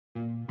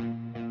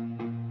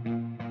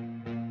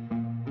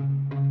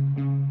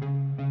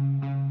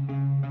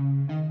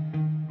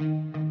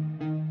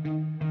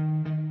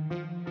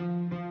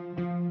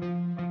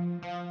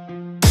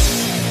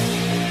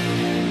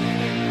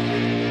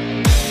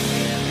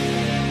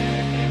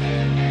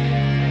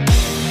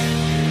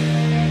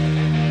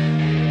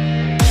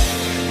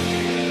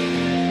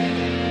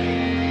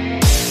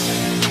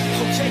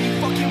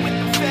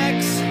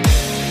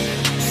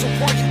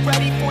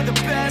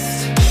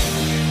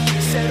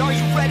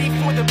ready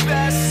for the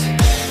best.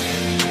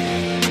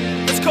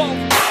 Let's go.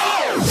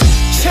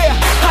 Yeah,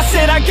 I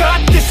said I got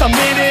this, I'm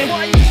in it.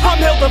 I'm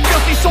hella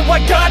filthy, so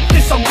I got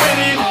this, I'm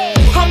winning.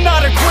 I'm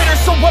not a quitter,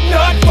 so I'm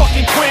not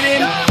fucking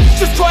quitting.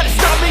 Just try to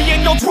stop me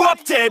and you'll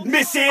drop dead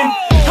missing.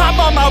 I'm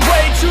on my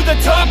way to the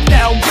top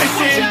now,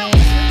 listen.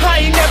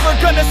 I ain't never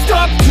gonna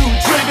stop, too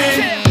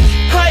driven.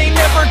 I ain't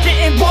never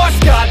getting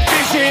lost, got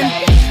vision.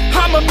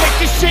 I'ma make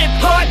this shit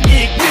hot,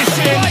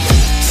 ignition.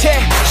 Yeah,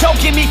 yo,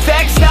 give me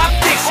facts, not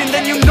fiction.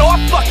 Then you know I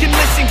fucking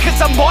listen, cause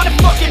I'm on a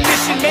fucking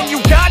mission. Man,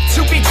 you got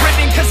to be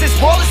driven, cause this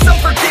world is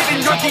unforgiving.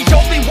 You're the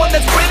only one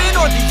that's winning,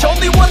 or the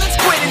only one that's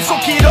quitting. So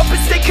get up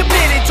and stay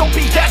committed, don't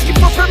be asking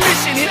for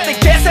permission. Hit the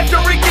gas after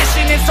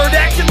ignition and start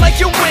acting like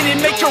you're winning.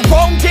 Make your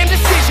own damn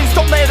decisions,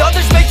 don't let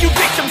others make you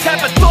victims.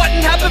 Have a thought and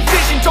have a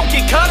vision, don't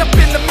get caught up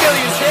in the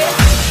millions.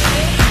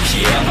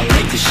 Yeah, I'ma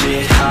make this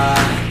shit hot.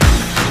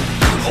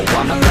 Oh,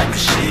 I'ma light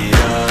this shit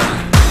up.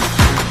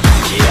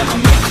 Yeah,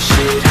 I'ma make this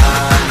shit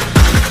hot.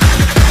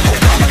 Oh,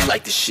 I'ma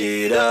light this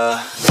shit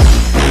up.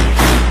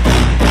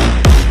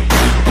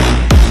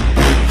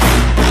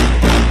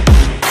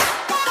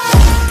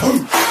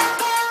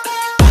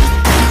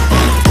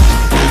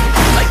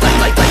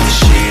 Light this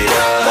shit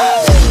up.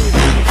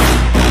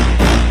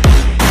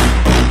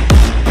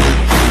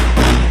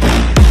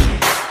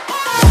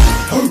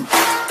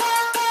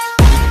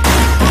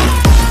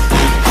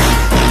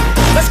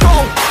 Let's go.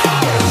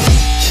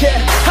 Yeah,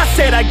 I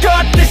said I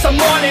got this, I'm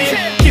on it.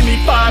 Give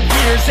me 5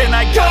 years and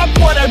I got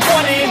what I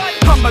wanted.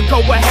 I'ma go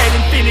ahead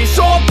and finish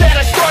all that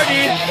I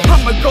started.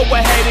 I'ma go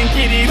ahead and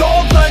get it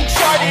all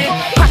uncharted.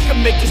 I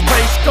can make this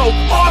place go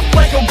off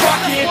like a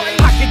rocket.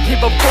 I could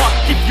give a fuck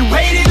if you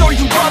hate it or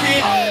you love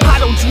it. I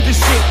don't do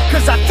this shit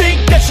cause I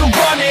think that you're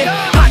on it.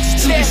 I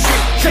just do this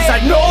shit cause I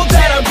know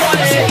that I want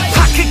it.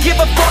 I could give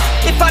a fuck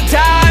if I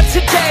died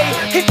today.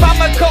 If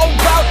I'ma go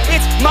out,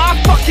 it's my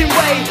fucking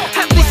way.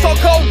 At least I'll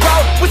go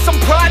out with some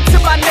pride to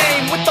my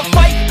name. With the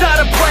fight that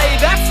I play,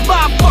 that's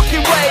my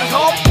fucking way,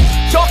 ho.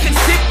 Y'all can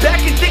sit back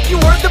and think you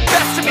heard the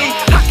best of me.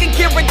 I can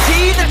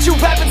guarantee that you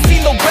haven't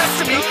seen the rest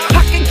of me.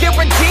 I can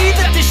guarantee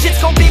that this shit's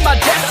gonna be my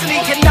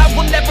destiny. And I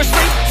will never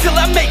sleep till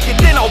I make it,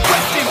 then I'll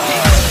rest in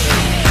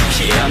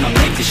peace. Yeah, I'ma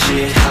make this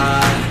shit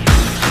hot.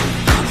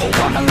 Oh,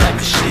 I'ma light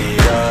this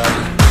shit up.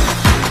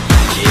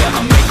 Yeah,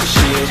 I'ma make this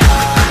shit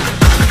hot.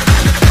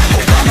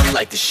 Oh, I'ma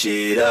light this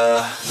shit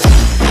up.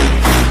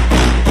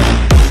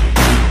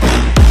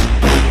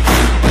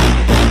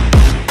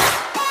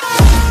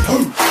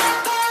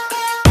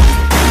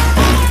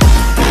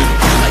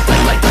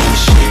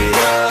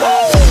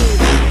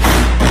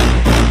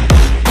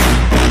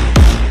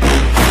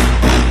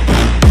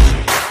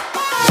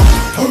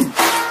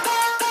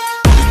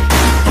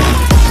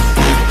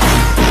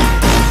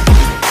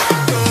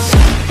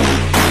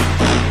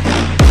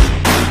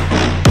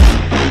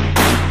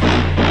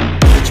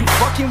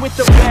 With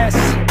the best,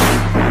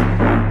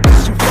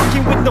 cause you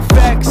fucking with the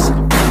facts.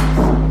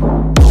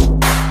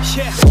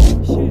 Yeah.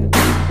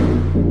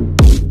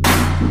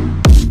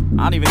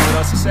 I don't even know what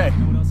else to say.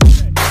 I'm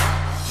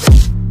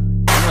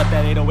let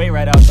that 808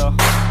 right out though.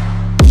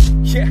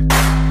 Yeah.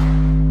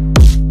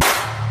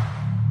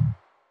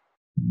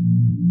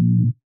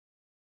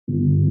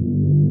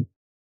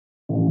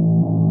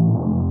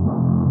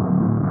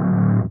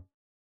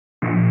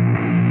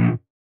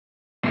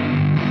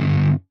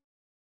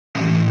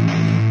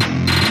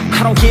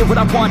 I don't get what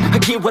I want, I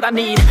get what I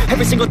need.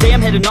 Every single day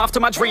I'm heading off to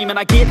my dream, and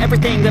I get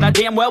everything that I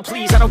damn well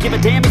please. I don't give a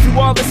damn if you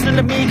all listening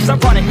to me, cause I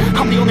run it.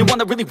 I'm the only one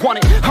that really want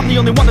it, I'm the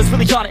only one that's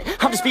really on it.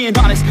 I'm just being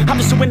honest, I'm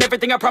just doing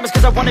everything I promise,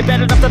 cause I want it bad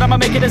enough that I'ma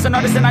make it as an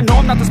artist. And I know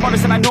I'm not the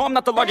smartest, and I know I'm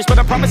not the largest, but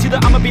I promise you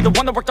that I'ma be the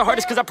one that worked the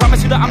hardest. Cause I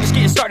promise you that I'm just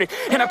getting started,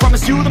 and I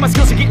promise you that my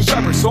skills are getting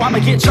sharper. So I'ma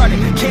get charted,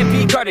 can't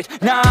be guarded.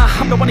 Nah,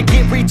 I'm the one to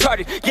get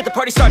retarded. Get the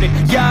party started,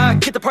 yeah,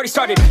 get the party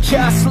started.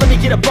 Yeah, so let me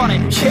get up on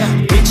it, yeah.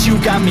 Bitch,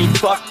 you got me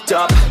fucked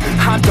up,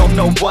 I don't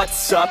know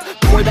what's up.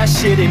 Pour that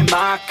shit in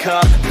my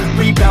cup,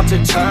 we bout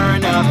to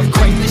turn up.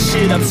 Crank this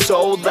shit up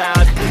so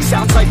loud,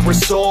 sounds like we're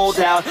sold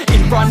out.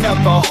 In front of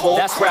a whole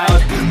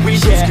crowd, we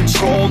lose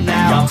control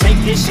now. Y'all take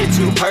this shit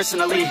too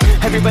personally.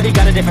 Everybody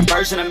got a different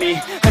version of me.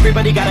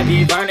 Everybody gotta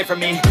be learning from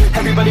me.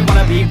 Everybody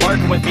wanna be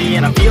working with me.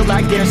 And I feel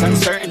like there's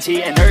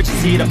uncertainty and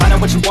urgency to find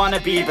out what you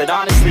wanna be. But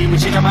honestly, we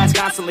change our minds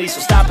constantly,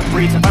 so stop and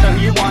breathe and find out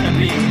who you wanna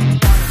be.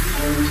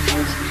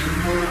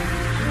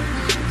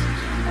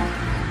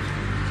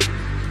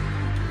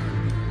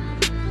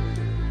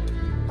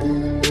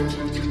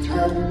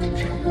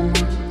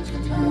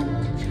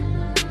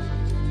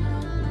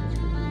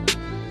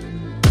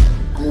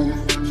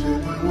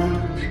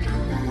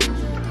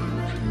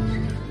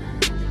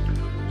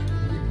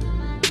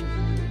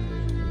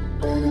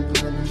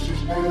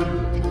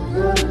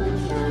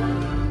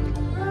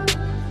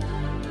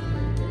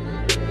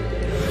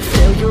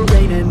 Failure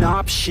ain't an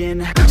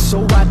option,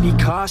 so I'd be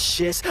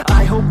cautious.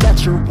 I hope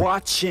that you're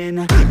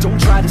watching. Don't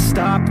try to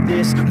stop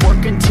this,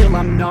 work until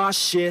I'm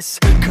nauseous.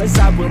 Cause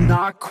I will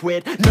not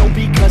quit, no,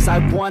 because I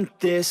want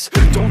this.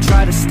 Don't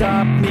try to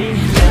stop me,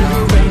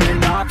 failure ain't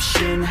an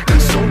option,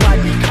 so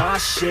I'd be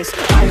cautious.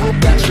 I hope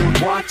that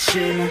you're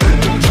watching.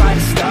 Don't try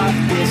to stop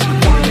stop this,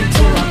 work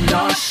until I'm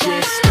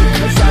nauseous,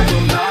 cause I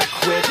will not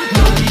quit,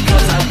 no,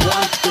 because I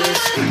want this.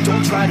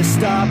 Don't try to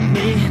stop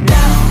me now.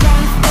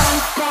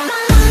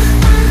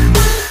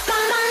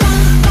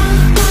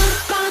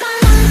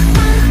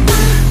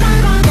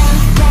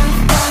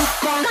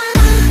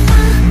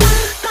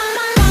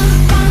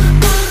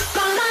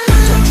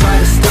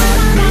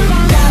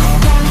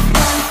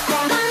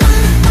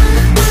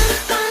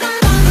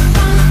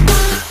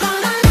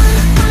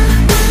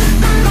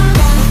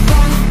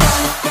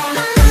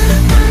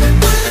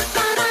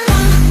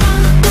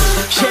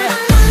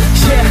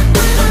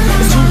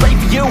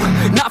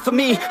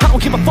 Me, I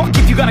don't give a fuck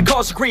if you got a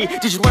college degree.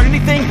 Did you learn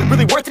anything?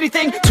 Really worth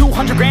anything?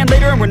 200 grand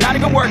later and we're not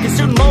even working.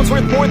 Student loans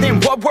worth more than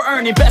what we're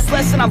earning. Best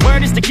lesson I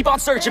learned is to keep on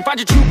searching. Find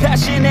your true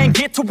passion and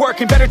get to work.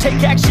 And better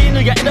take action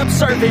or you end up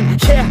serving.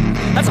 Yeah,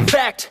 that's a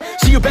fact.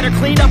 So you better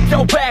clean up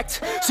your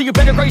act. So you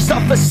better grow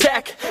yourself a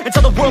sack and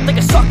tell the world they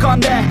can suck on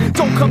that.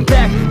 Don't come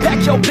back,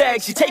 pack your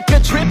bags. You take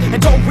a trip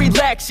and don't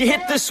relax. You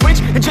hit the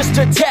switch and just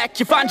attack.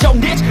 You find your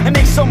niche and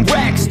make some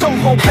racks. Don't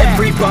hold back.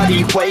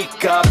 Everybody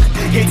wake up,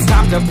 it's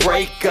time to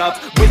break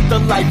up with the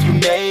life you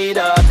made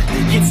up.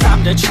 It's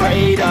time to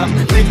trade up,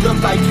 live the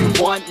life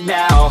you want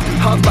now,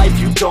 a life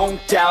you don't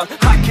doubt.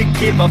 I could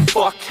give a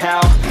fuck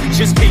how,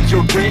 just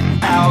figure it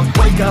out.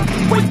 Wake up,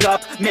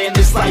 man,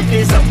 this life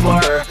is a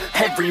blur.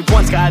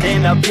 Everyone's got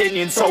an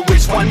opinion, so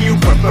which one you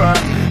prefer?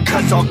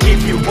 Cause I'll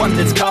give you one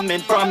that's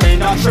coming from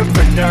an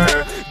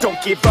entrepreneur. Don't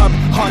give up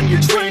on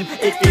your dream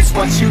if it's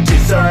what you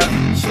deserve.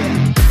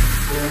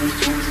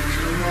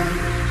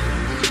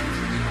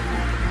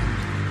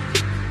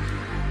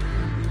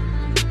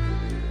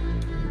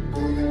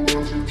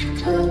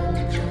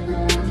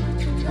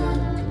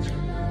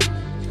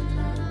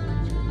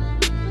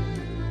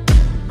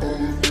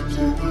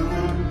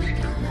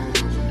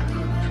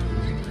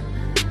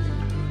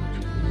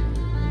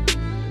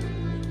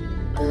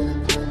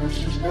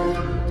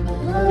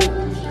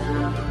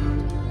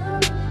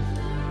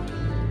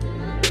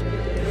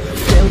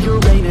 Failure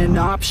ain't an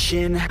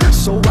option,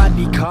 so I'd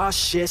be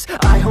cautious.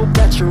 I hope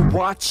that you're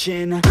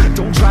watching.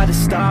 Don't try to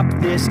stop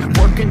this,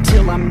 work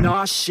until I'm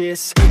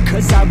nauseous,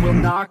 cause I will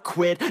not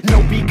quit,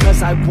 no,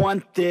 because I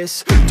want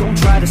this. Don't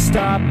try to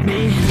stop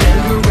me,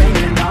 failure ain't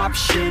an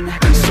option,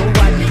 so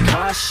I'd be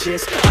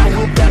cautious. I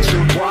hope that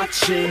you're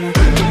watching.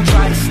 Don't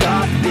try to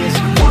stop this,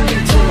 work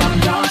until I'm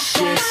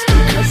nauseous,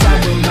 cause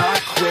I will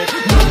not quit,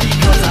 no,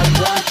 because I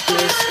want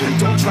this.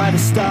 Don't try to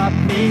stop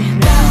me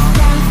now.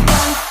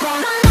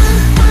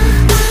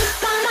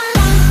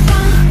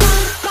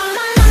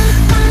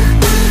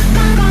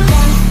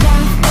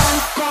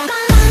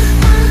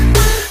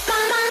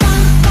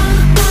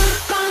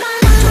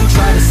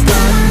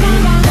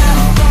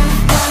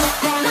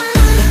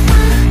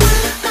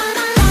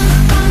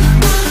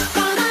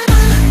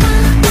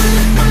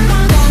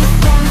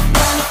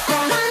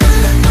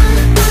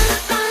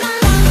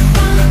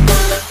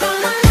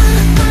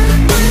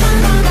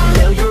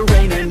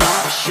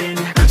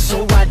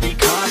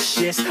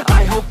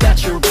 I hope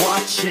that you're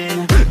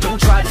watching.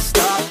 Don't try to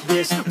stop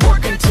this,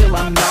 work until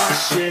I'm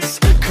nauseous,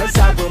 cause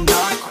I will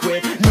not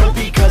quit, no,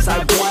 because I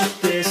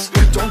want this.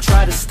 Don't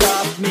try to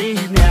stop me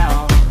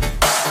now.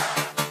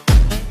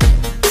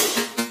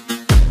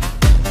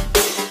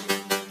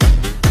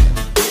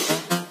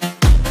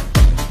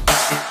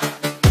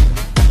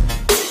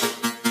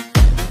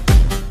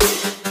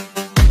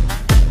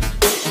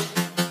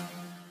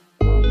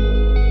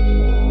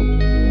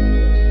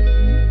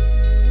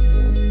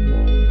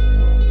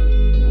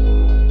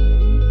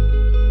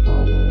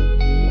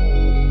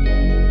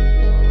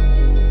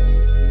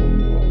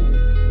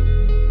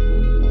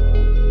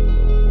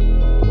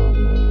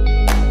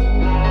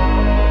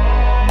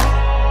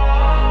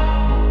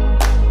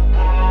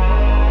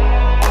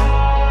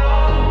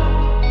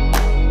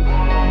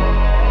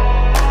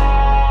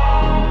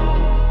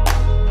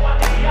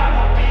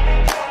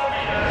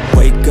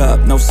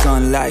 No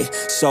sunlight,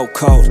 so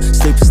cold,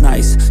 sleep is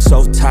nice.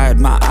 So tired,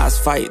 my eyes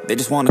fight, they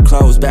just wanna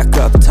close back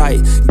up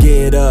tight.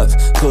 Get up,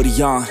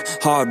 hoodie on,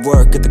 hard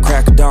work at the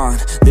crack of dawn.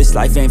 This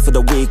life ain't for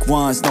the weak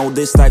ones, no,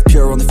 this life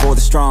pure only for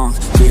the strong.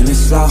 Feeling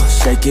slow,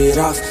 shake it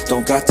off,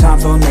 don't got time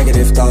for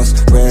negative thoughts.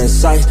 Red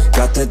sight,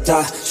 got the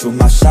dot, shoot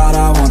my shot,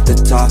 I want the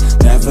top.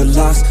 Never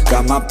lost,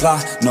 got my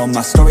plot, know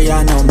my story,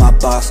 I know my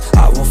boss.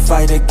 I will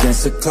fight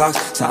against the clock,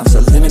 time's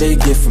a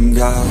limited gift from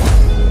God.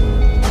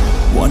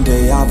 One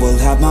day I will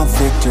have my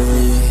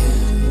victory,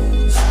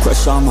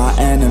 crush all my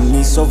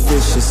enemies so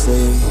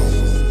viciously.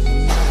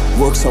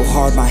 Work so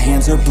hard my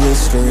hands are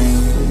blistering,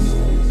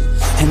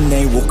 and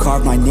they will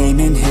carve my name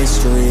in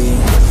history.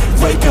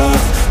 Wake up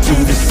to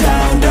the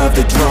sound of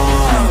the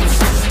drums,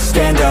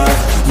 stand up,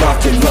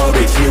 locked and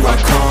loaded, here I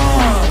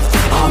come.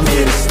 I'm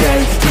here to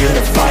stay, here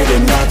to fight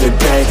another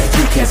day.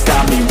 You can't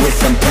stop me with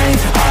some pain,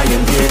 I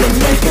am here to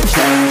make a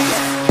change.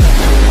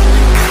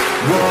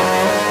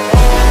 Whoa.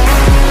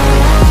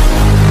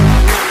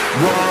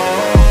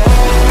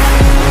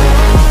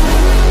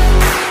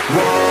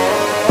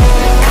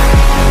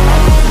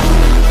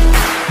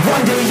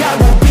 One day I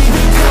will be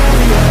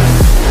victorious.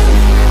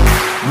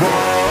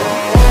 Whoa.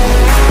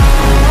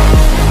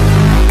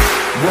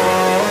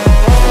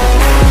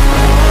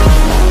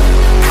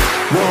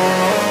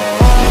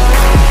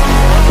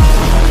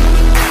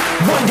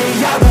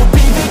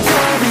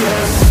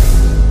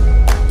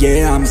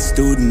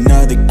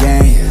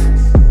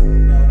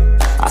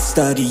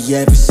 study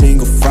every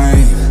single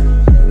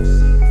frame.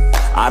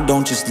 I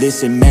don't just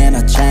listen, man,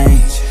 I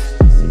change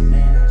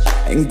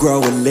and grow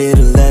a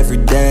little every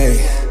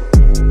day.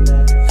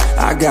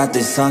 I got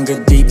this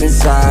hunger deep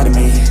inside of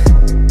me.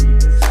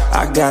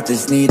 I got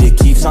this need that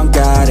keeps on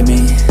guiding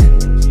me.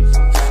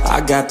 I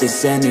got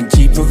this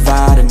energy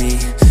providing me.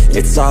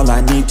 It's all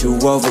I need to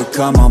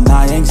overcome all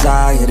my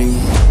anxiety.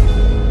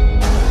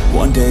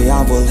 One day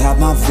I will have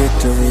my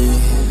victory,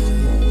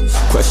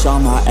 crush all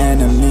my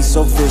enemies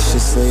so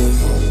viciously.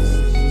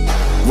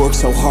 Work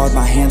so hard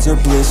my hands are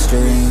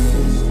blistering,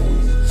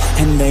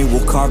 and they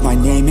will carve my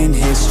name in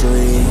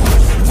history.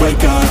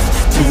 Wake up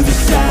to the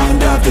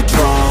sound of the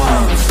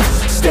drums.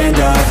 Stand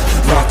up,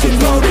 rock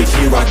and loaded,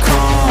 here I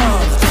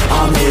come.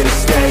 I'm here to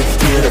stay,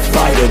 here to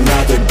fight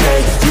another day.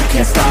 You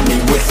can't stop me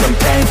with some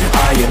pain.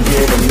 I am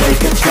here to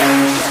make a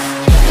change.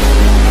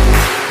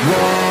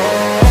 Whoa.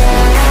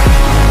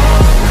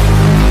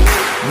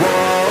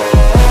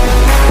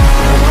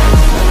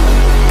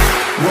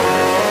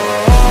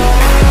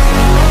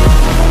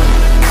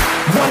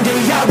 One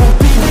day I will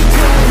be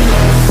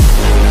victorious.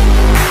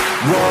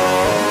 Whoa.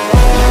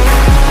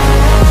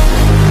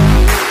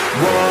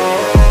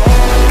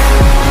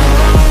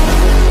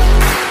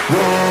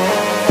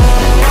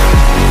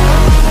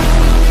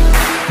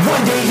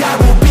 One day I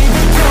will be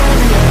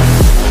victorious.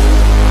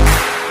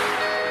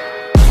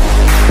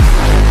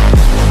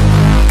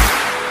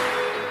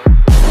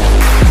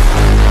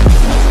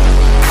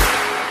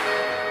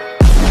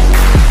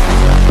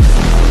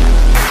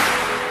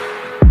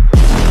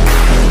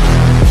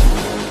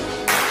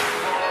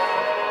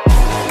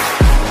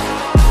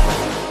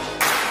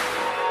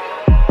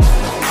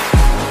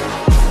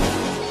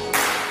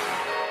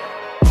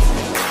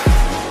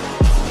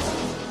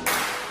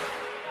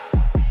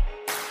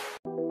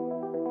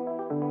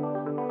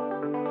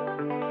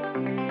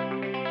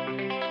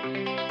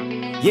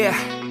 Yeah,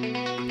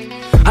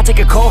 I take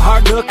a cold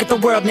hard look at the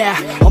world now.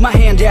 Hold my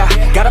hand out,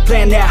 got a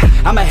plan now.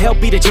 I'ma help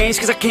be the change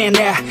cause I can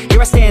now. Here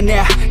I stand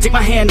now, take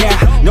my hand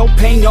now. No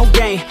pain, no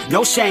gain,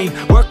 no shame.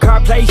 Work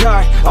hard, play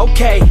hard,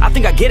 okay. I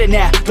think I get it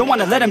now, don't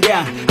wanna let them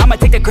down. I'ma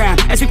take the ground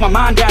and speak my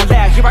mind out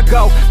loud. Here I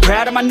go,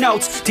 proud of my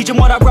notes. Teach them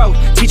what I wrote,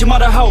 teach them all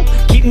the hope.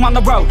 Keep them on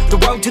the road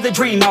to the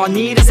dream. All I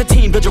need is a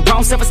team, build your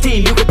own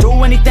self-esteem. You can do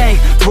anything,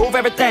 prove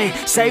everything.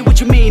 Say what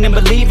you mean and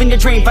believe in your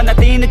dream. Find that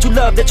thing that you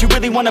love, that you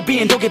really wanna be.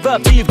 And don't give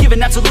up till you've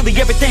given absolutely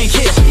everything.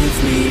 Yeah.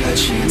 Give me a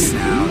chance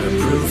now to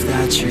prove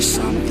that you're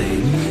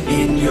something.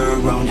 In your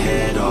own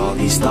head, all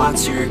these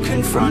thoughts you're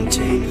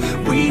confronting.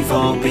 We've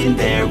all been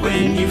there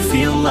when you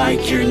feel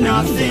like you're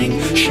nothing.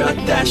 Shut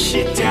that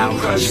shit down,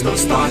 crush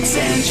those thoughts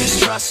and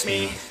just trust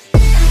me.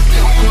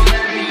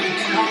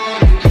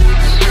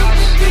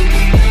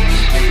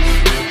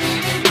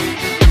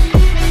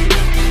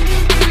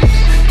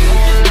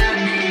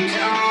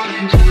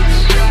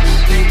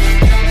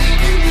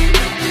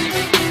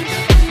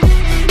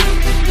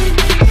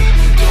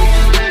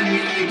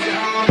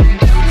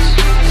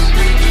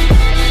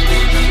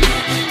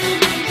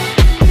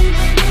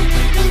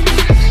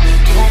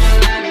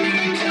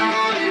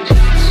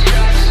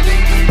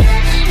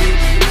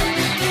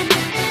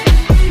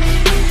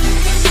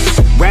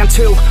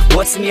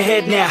 What's in your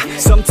head now?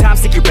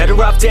 Sometimes think you're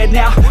better off dead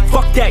now.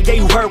 Fuck that, yeah,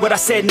 you heard what I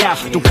said now.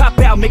 Don't cop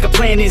out, make a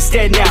plan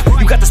instead now.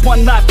 You got this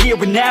one life here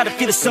and now, to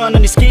feel the sun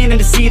on your skin and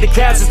to see the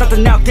clouds. There's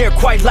nothing out there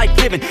quite like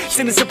living.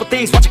 Sending simple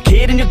things, watch a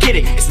kid and you'll get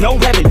it. It's no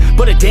heaven,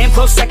 but a damn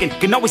close second.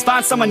 Can always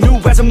find someone new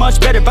who has it much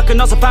better, but can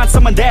also find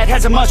someone that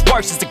has it much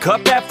worse. Is the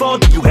cup that full?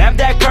 Do you have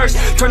that curse?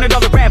 Turn it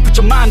all around, put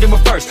your mind in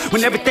reverse.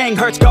 When everything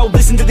hurts, go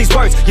listen to these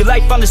words. Your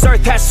life on this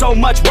earth has so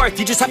much worth.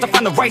 You just have to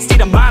find the right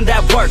state of mind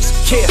that works.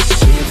 Yeah.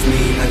 Give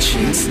me a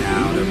chance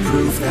now to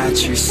prove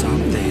that you're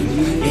something.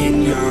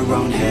 In your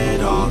own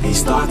head, all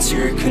these thoughts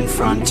you're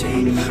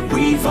confronting.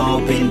 We've all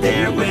been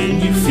there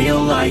when you feel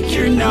like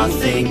you're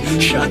nothing.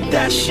 Shut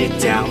that shit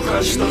down,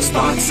 crush those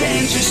thoughts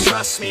and just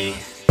trust me.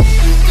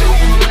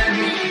 Don't let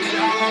me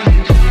down,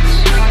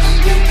 just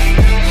trust me.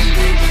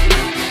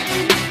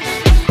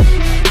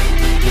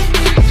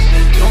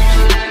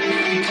 Don't let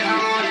me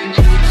down,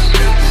 just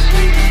trust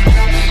me.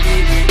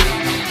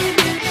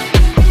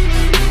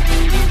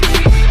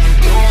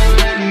 Don't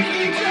let me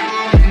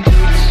down,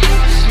 just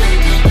trust me.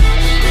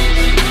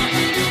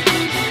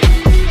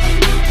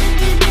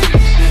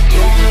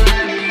 Don't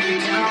let me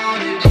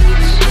down,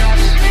 just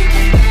trust me.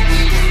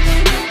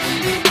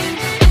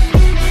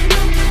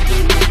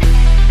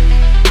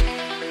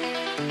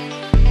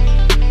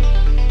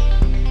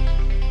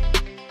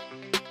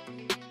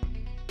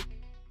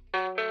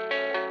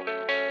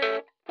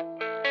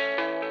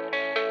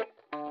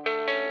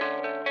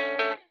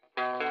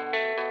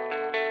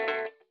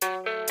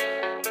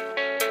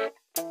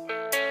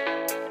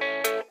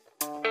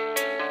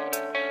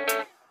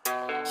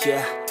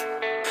 Yeah,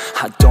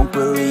 I don't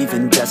believe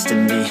in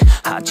destiny,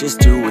 I just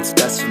do what's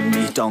best for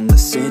me. Don't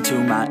listen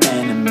to my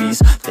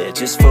enemies, they're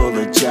just full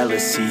of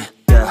jealousy.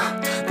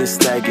 Yeah,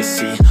 this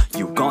legacy,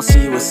 you gon'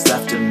 see what's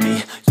left of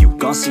me. You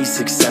gon' see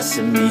success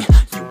in me.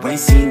 You ain't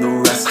seen the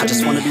rest of me. I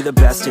just wanna be the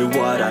best at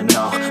what I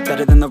know,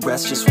 better than the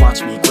rest, just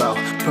watch me grow.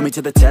 Put me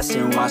to the test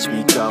and watch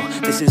me go.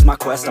 This is my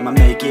quest, I'ma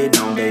make it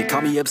known. They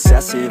call me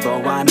obsessive,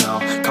 oh I know.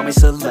 Call me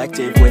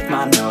selective with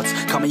my notes.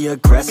 Call me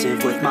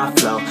aggressive with my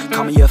flow.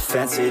 Call me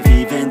offensive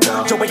even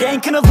though Joe, I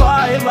ain't gonna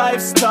lie,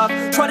 life's tough.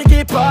 Try to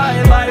get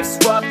by, life's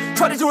rough.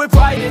 Try to do it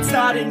right, it's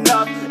not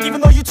enough.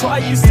 Even though you try,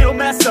 you still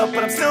mess up.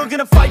 But I'm still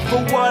gonna fight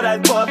for what I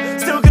love.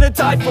 Still gonna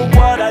die for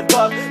what I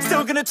love.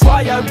 Still gonna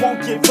try, I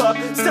won't give up.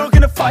 Still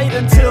gonna fight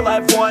until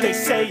I've won. They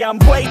say I'm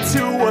way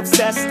too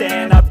obsessed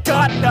and I've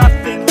got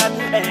nothing left.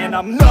 And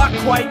I'm not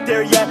quite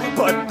there yet,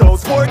 but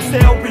those words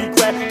they'll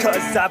regret.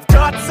 Cause I've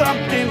got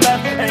something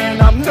left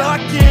and I'm not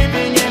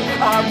giving in.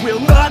 I will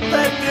not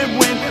let them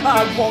win.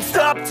 I won't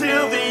stop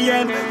till the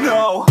end,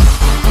 no.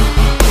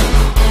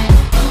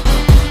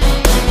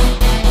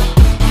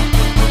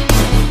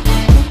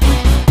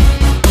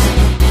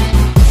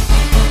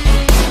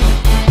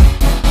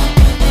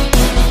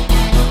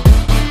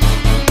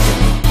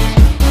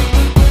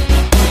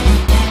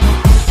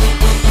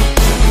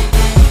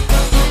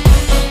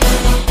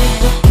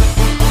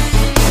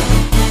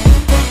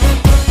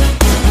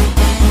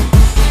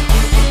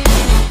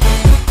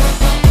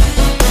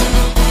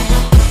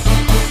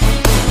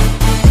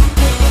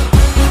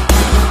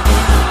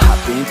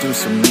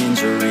 some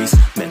injuries,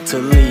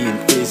 mentally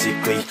and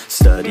physically.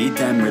 Studied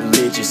them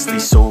religiously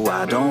so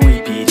I don't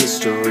repeat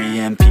history.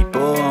 And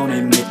people won't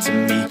admit to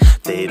me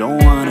they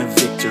don't want a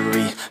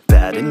victory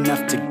bad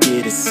enough to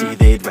get a C.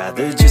 They'd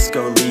rather just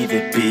go leave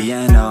it be.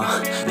 And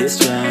oh, this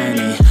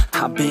journey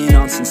I've been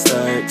on since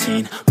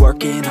 13,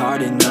 working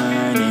hard and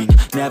learning,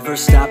 never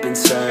stopping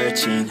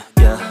searching.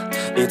 Yeah,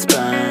 it's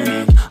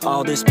burning,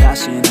 all this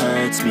passion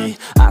hurts me.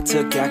 I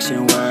took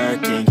action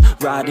working,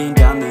 writing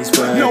down these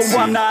words. No,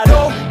 I'm not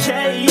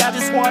okay, I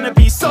just wanna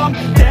be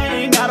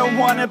something. I don't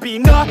wanna be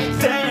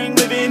nothing,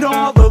 living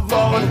all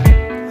alone.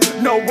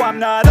 No, I'm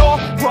not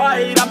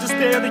alright, I'm just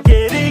barely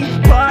getting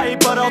by.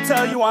 But I'll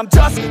tell you I'm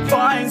just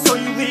fine, so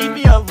you leave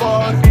me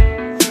alone.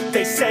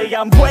 They say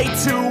I'm way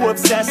too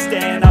obsessed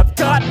and I've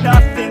got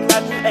nothing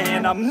left.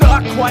 And I'm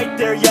not quite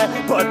there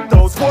yet, but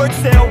those words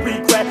they'll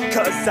regret.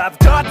 Cause I've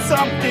got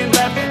something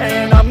left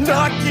and I'm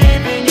not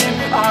giving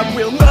in. I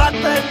will not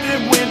let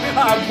them win,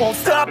 I won't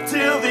stop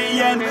till the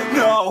end,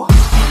 no.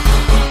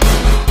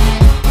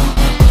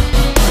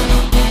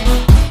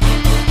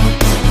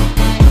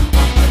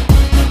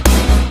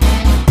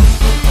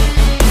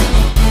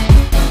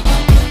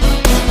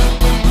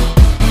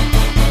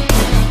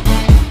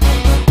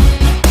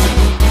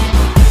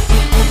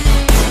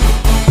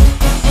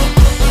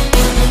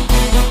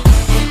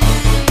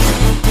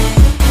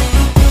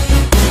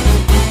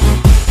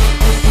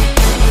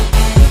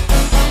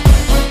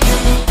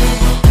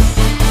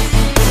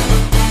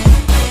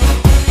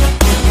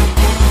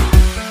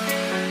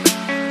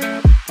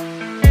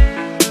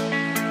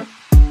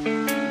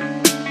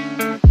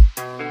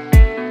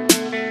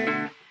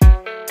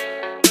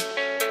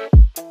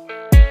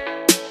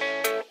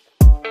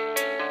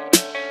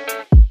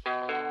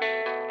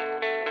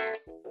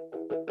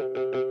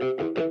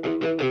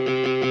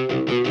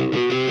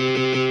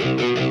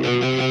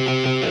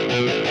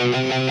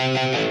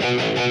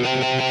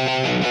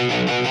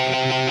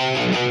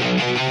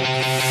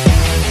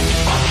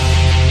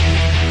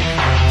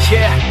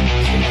 Yeah,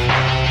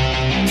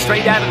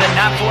 straight out of the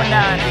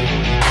 949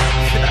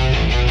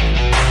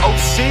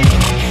 OC.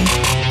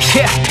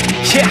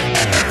 Yeah,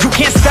 you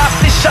can't stop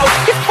this show.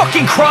 It's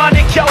fucking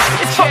chronic, yo.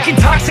 It's fucking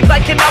toxic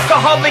like an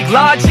alcoholic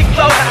logic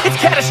flow. It's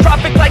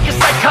catastrophic like a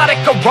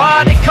psychotic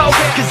erotic code.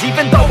 Cause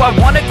even though I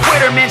wanna quit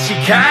her, man, she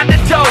kinda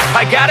dope.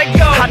 I gotta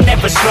go. I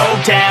never slow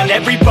down,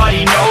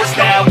 everybody knows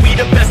now. We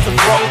the best to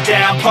throw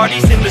down,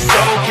 parties in the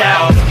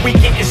SoCal. We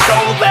getting so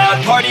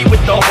loud, party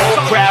with the whole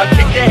crowd.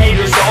 Kick the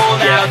haters all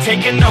out,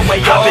 taking away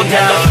all doubt. I've been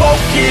hella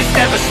focused,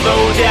 never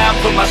slow down.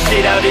 Put my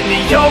shit out in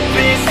the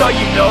open, so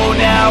you know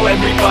now.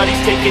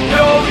 Everybody's taking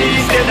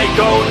notice, there they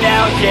go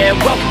now. Yeah,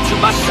 welcome to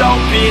my show,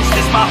 bitch,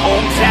 this my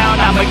hometown.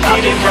 I'ma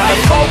get it right.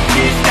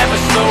 Focus, never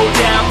slow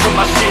down. Put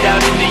my shit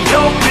out in the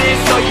open,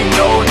 so you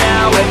know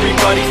now.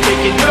 Everybody's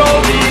taking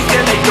notice,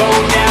 there they go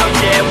now.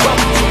 Yeah,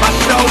 welcome to my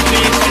show,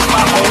 bitch, this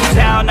my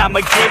hometown.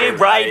 I'ma get it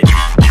right.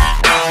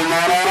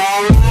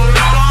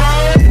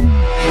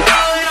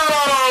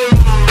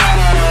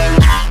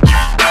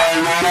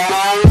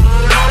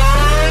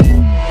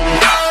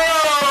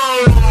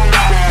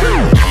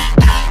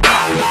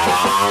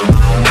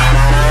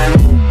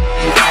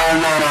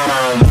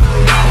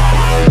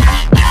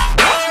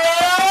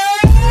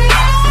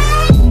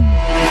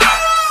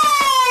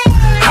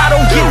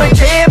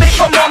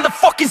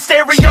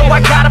 Stereo,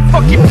 I got a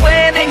fucking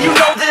plan and you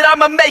know that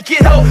I'ma make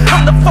it, ho.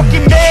 I'm the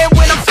fucking man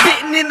when I'm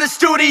spitting in the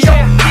studio.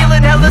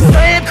 Feeling hella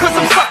slam cause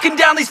I'm so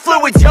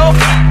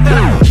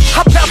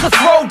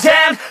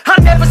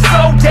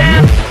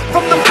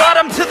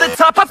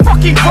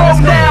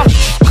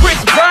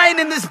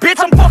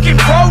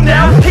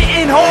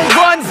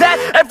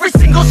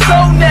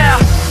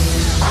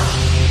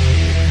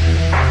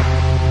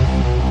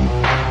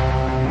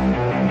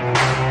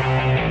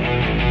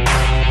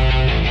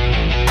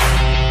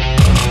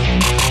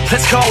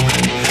coke.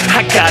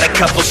 I got a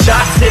couple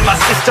shots in my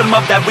system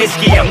of that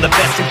whiskey. I'm the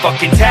best in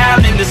fucking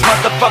town, in this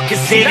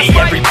motherfucking city.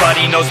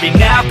 Everybody knows me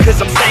now,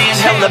 cause I'm staying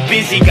hella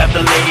busy. Got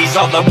the ladies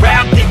all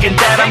around thinking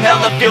that I'm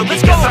hella filthy,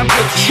 cause I'm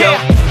guilty, yo.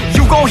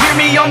 You gon' hear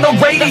me on the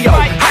radio.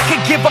 I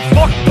could give a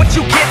fuck, but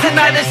you can't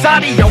deny this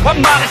audio.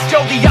 I'm modest,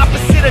 yo, the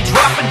opposite of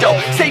dropping dough.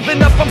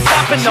 Saving up, I'm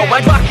stopping, no. I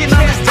rock it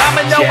on this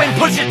domino and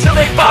push it till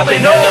they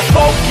falling. I've been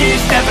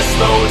focused, never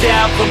slow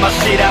down. Put my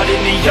shit out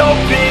in the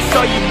open,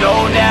 so you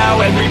know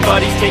now.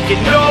 Everybody's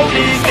taking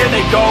notice, there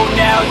they go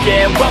now.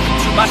 Yeah, welcome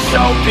to my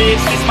show, bitch.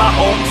 This my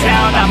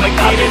hometown, I'ma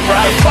get it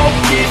right.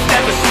 Focused,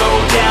 never slow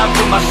down.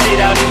 Put my shit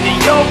out in the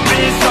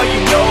open, so you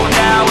know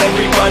now.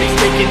 Everybody's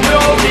taking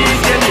notice,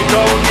 there they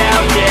go now.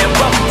 Yeah,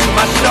 welcome to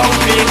my show,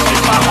 bitch.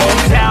 It's my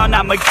hometown,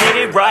 I'ma get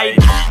it right.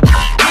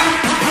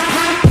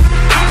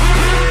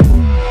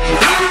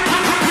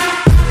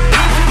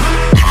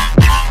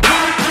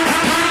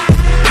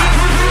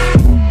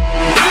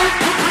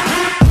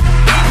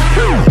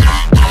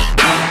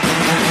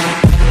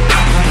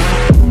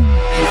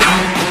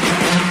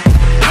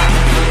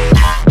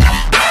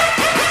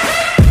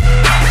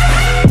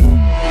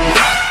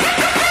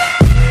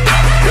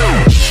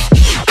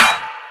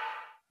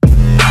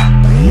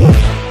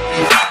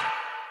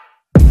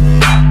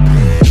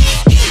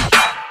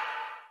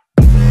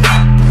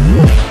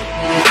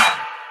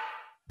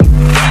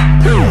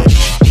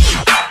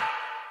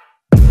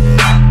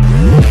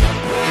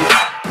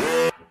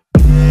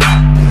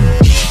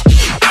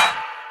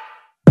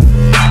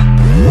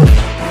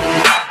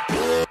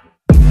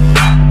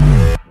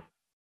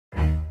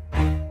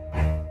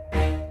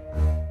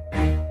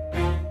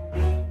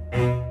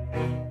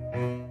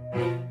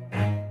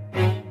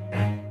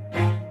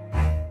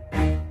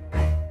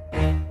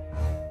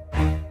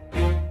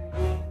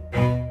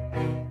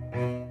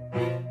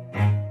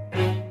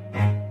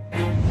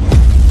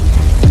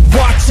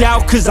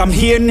 Out, cause I'm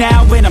here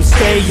now and I'm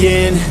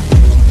staying.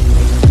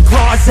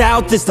 Claws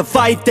out, this the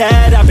fight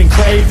that I've been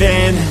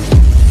craving.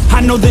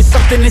 I know there's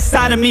something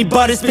inside of me,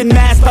 but it's been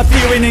masked by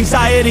fear and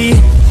anxiety.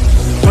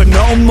 But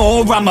no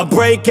more, I'ma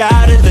break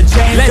out of the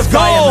chains. Let's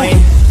defiantly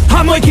go!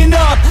 I'm waking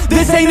up,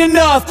 this ain't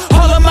enough.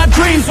 All of my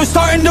dreams were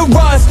starting to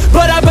rust,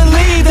 but I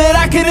believe that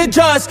I can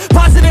adjust.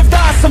 Positive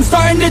thoughts, I'm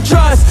starting to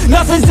trust.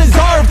 Nothing's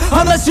deserved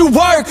unless you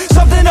work.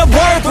 Something of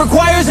worth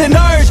requires an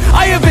urge.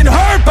 I have been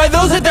hurt by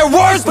those at their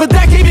worst, but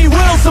that gave me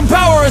will, some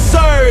power, a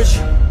surge.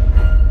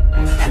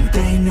 And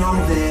they know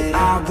that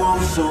I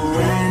won't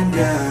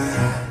surrender,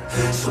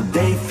 so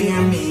they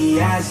fear me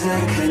as a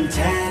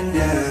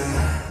contender.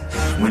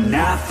 When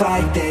I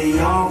fight, they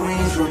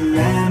always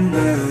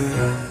remember,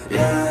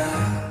 yeah.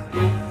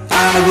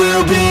 I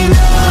will be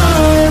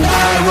known,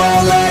 I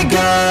won't let go.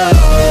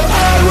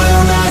 I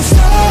will not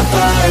stop,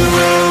 I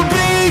will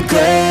be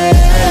great.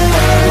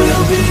 I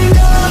will be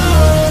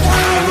known,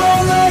 I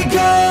won't let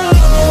go.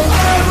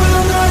 I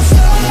will not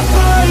stop,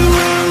 I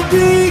will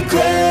be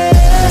great.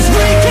 'Cause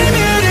we came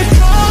here to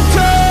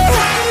conquer,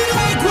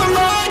 like we're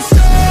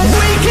monsters.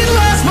 We can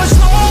last much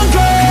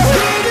longer, 'cause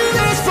we do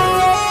this for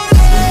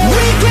honor.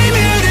 We came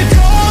here to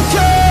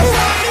conquer,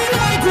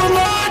 like we're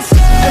monsters.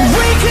 And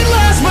we can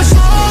last much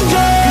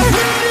longer.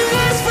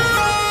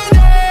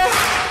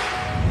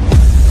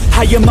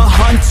 I am a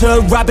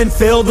hunter, I've been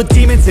filled with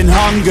demons and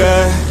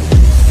hunger.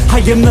 I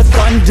am the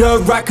thunder,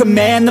 I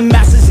command the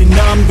masses in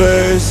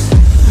numbers.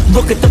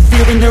 Look at the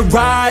fear in their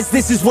eyes,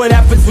 this is what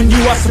happens when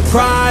you are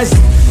surprised.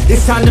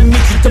 It's time to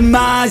meet your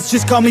demise,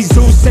 just call me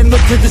Zeus and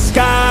look to the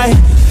sky.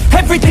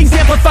 Everything's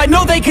amplified,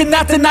 no they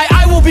cannot deny.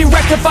 I will be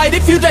rectified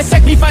if you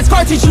dissect me. Find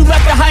scar tissue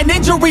left behind,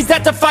 injuries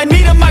that define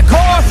me to my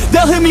core.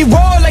 They'll hear me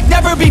roar like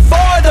never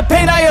before. The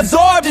pain I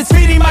absorbed is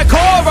feeding my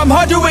core. I'm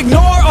hard to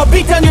ignore, I'll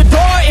beat down your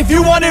door. If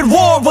you wanted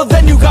war, well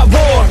then you got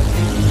war.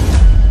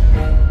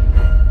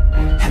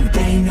 And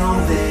they know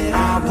that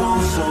I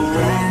won't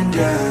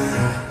surrender,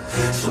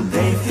 so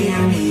they fear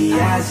me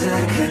as a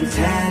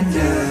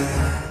contender.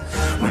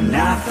 When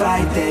I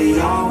fight, they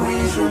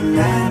always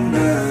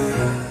remember,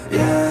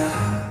 yeah.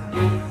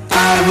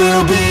 I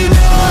will be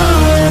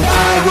known,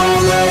 I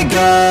won't let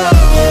go.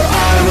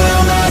 I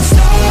will not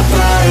stop,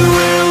 I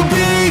will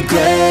be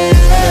great.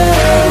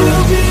 I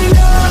will be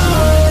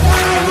known,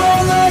 I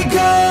won't let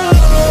go.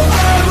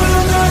 I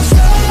will not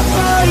stop,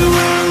 I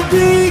will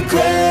be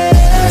great.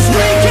 'Cause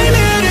we came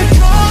here to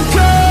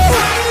conquer,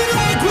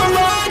 like we're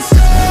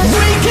monsters.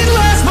 We can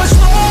last much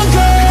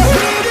longer, 'cause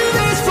we do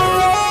this for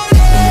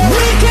honor.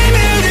 We came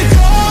here to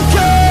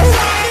conquer,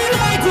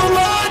 like we're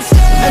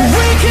monsters. And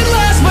we can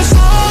last much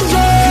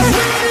longer, 'cause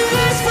we do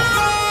this for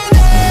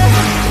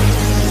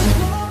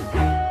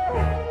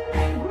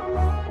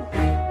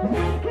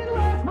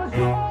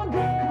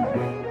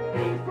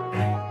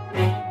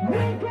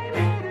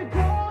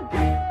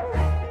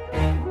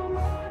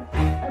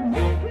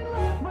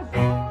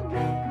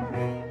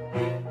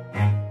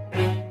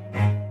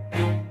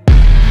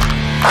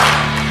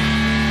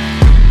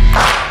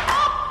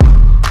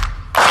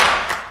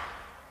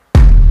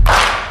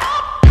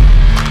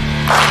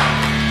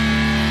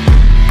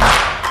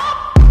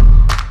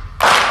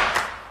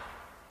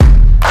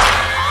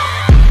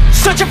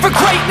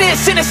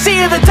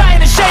sea of the dying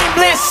and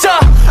shameless,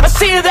 a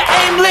sea of the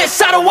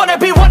aimless. I don't wanna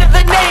be one of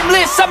the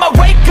nameless. I'ma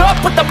wake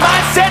up with the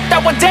mindset that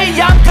one day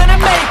I'm gonna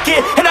make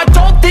it. And I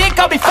don't think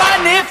I'll be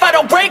fine if I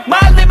don't break my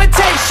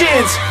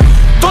limitations.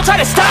 Don't try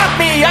to stop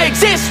me, I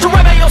exist to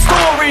write my own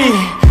story.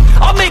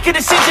 I'll make a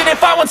decision if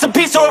I want some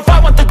peace or if I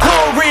want the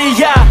glory,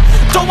 yeah.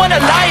 Don't want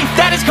a life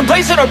that is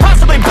complacent or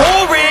possibly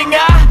boring.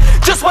 I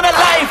just want a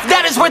life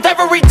that is worth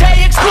every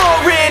day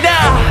exploring.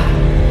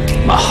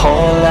 My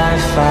whole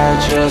life I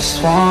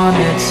just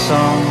wanted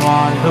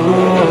someone who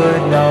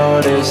would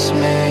notice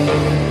me.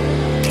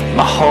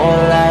 My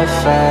whole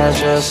life I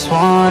just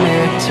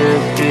wanted to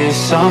be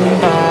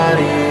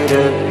somebody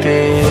to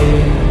be.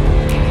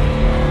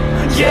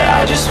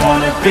 Yeah, I just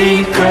wanna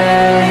be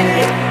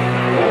great.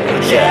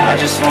 Yeah, I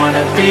just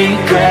wanna be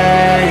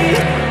great.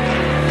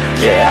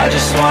 Yeah, I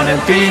just wanna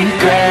be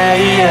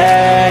great.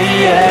 Yeah,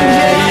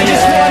 yeah, I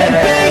just wanna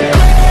be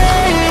great.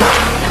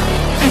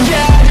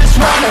 Yeah, I just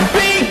wanna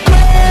be great.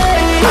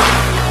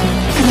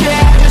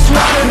 Yeah, I just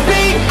wanna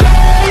be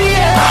great.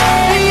 Yeah,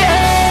 yeah,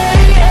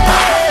 yeah,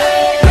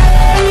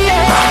 yeah,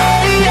 yeah.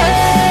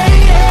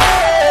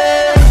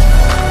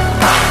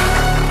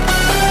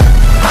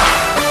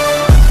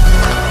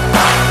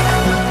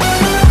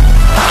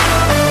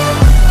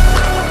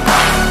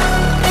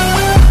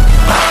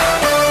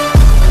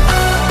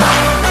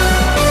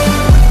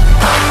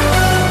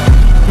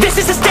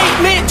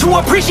 To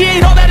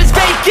appreciate all that is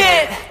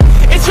vacant,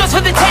 it's just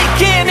for the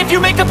taking. If you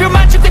make up your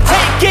mind, you can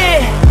take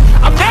it.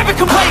 I'm never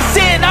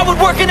complacent, I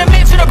would work in a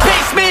mansion or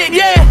basement,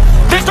 yeah.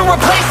 There's no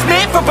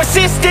replacement for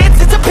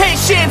persistence, it's a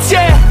patience,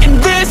 yeah. In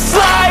this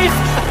life,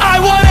 I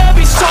wanna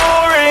be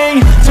soaring,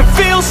 to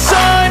feel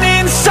sun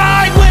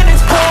inside when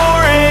it's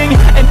pouring.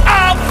 And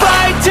I'll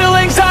fight till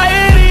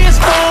anxiety is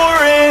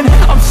foreign.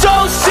 I'm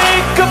so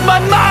sick of my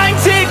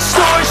mind's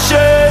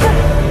extortion.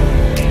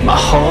 My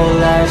whole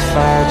life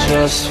I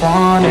just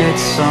wanted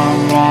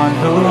someone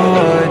who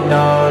would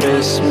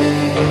notice me.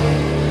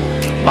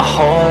 My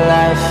whole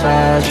life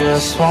I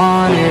just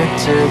wanted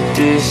to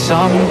be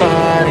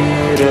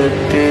somebody to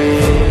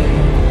be.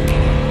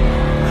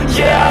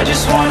 Yeah, I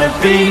just wanna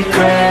be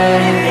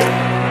great.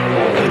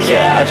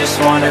 Yeah, I just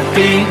wanna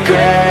be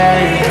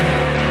great.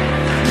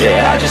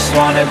 Yeah, I just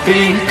wanna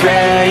be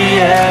great.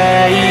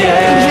 Yeah, yeah,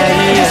 yeah,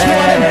 I just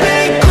wanna be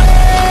great.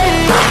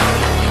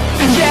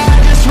 Yeah, I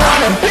just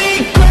wanna be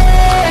great.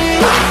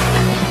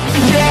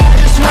 Yeah, I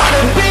just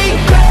wanna be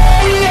great.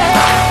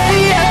 Yeah,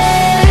 yeah,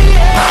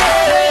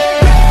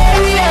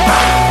 yeah, yeah,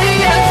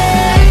 yeah.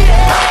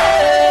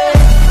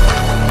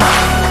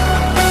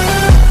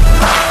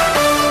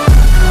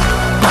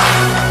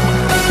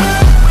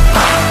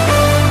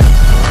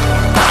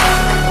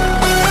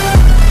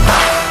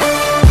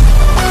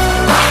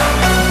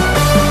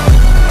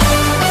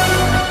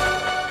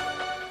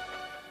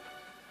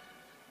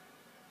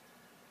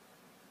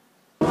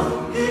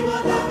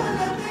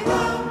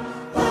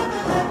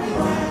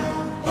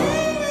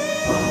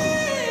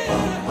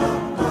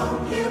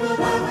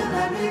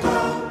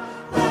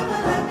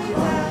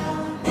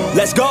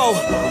 Let's go.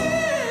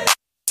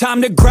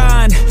 Time to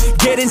grind,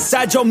 get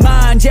inside your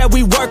mind. Yeah,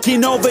 we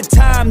working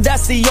overtime,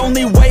 that's the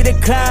only way to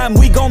climb.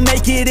 We gon'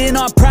 make it in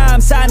our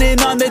prime,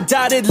 signing on the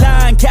dotted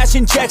line.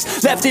 Cashing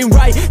checks left and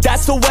right,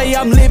 that's the way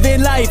I'm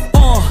living life.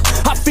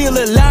 I feel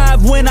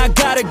alive when I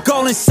got a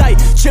goal in sight.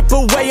 Chip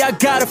away, I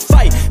gotta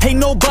fight, ain't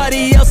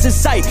nobody else in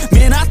sight.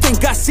 Man, I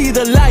think I see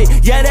the light,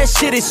 yeah, that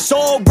shit is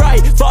so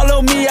bright.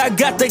 Follow me, I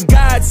got the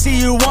guide, see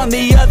you on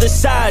the other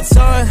side,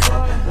 son.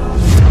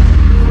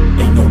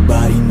 Ain't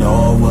nobody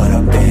know what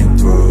I've been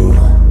through.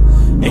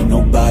 Ain't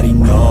nobody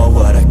know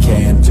what I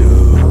can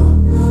do.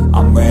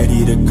 I'm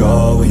ready to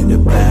go into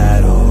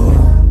battle.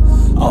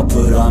 I'll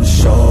put on a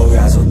show,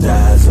 razzle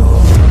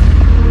dazzle.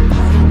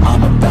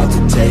 I'm about to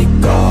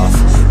take off,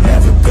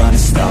 never gonna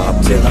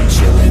stop till I'm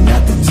chilling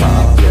at the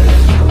top, yeah.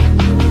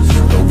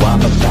 No,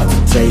 I'm about to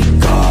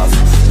take off,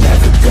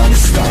 never gonna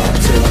stop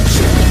till I'm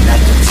chilling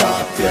at the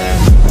top, yeah.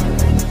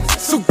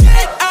 So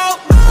get out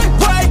my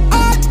way,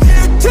 I'm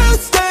here to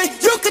stay.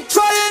 You can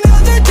try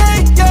another day,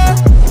 yeah.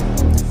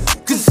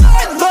 Cause I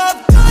love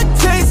the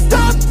taste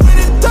of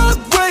winning the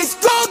race.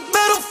 Gold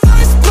medal,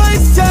 first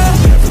place, yeah.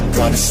 Never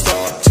gonna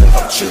stop till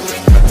I'm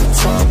chilling at the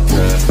top,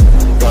 yeah.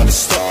 Gonna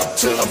stop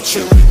till I'm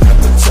chilling at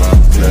the top,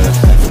 yeah.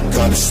 Never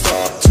gonna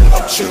stop till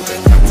I'm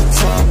chilling at the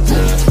top,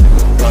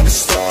 yeah. Gonna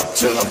stop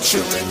till I'm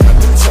chilling at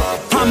the top,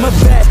 yeah. I'm a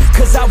vet,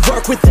 cause I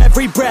work with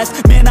every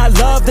breath. Man, I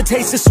love the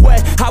taste of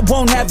sweat, I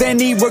won't have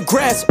any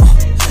regrets.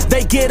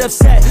 They get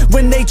upset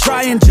when they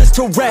trying just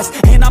to rest,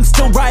 and I'm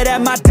still right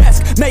at my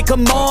desk, make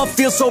them all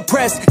feel so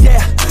pressed.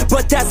 Yeah,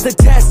 but that's the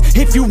test.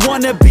 If you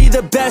wanna be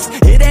the best,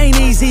 it ain't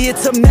easy,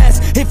 it's a mess.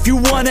 If you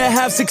wanna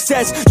have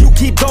success, you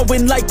keep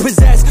going like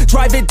possessed.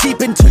 Drive it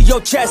deep into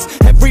your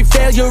chest. Every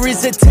failure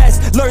is a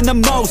test. Learn the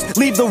most,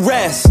 leave the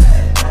rest.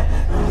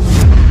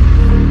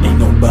 Ain't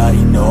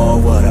nobody know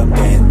what I've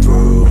been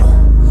through.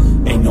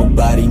 Ain't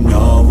nobody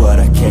know what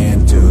I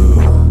can do.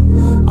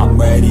 I'm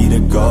ready to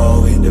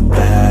go into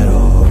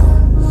battle.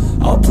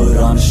 I'll put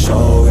on a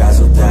show,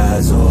 razzle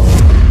dazzle.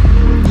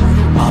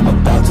 I'm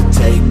about to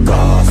take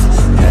off,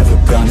 never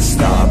gonna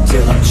stop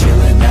till I'm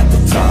chilling at the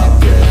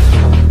top, yeah.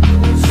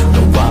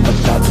 No, I'm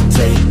about to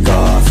take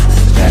off,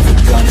 never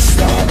gonna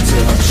stop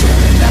till I'm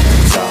chilling at the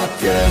top,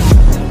 yeah.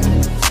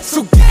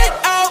 So get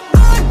out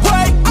my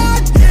way,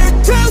 I'm here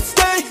to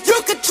stay. You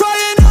can try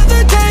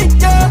another day,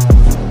 yeah.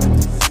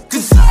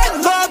 Cause I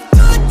love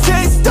the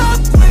taste of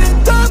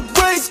winning the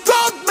race.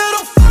 Gold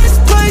medal, first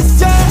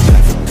place, yeah.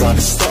 Never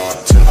gonna stop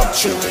till I'm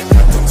chilling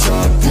at the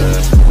top, yeah.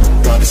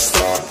 Gonna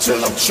stop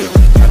till I'm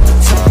chilling at the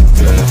top,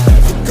 yeah.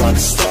 Never gonna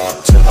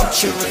stop till I'm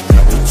chilling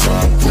at the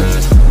top,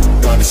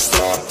 yeah. Gonna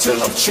stop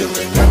till I'm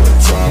chilling at the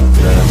top,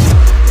 yeah.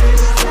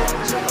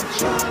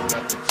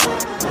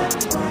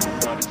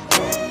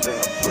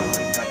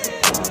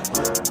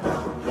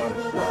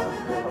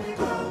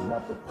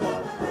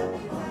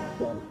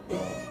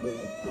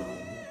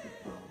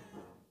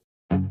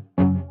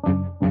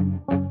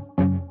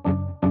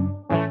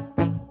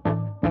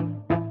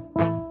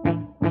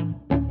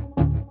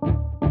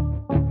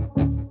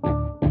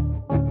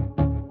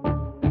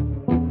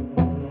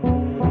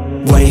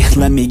 Wait,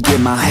 let me get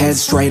my head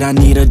straight. I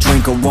need a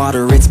drink of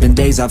water, it's been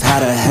days I've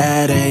had a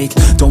headache.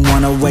 Don't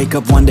wanna wake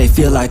up one day,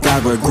 feel like I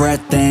regret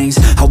things.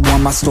 I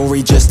want my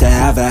story just to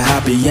have a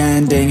happy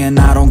ending. And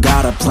I don't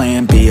got a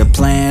plan B, a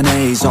plan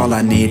A's all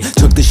I need.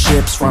 Took the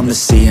ships from the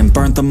sea and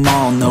burnt them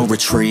all, no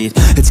retreat.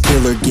 It's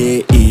kill or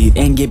get, eat,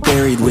 and get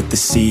buried with the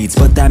seeds.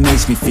 But that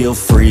makes me feel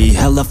free,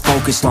 hella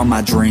focused on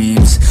my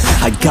dreams.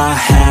 I got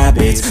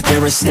habits,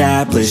 they're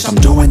established. I'm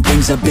doing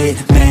things a bit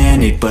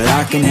manic, but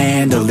I can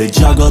handle it.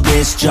 Juggle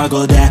this,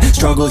 juggle that,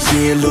 struggle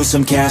here, lose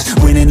some cash.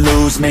 Win and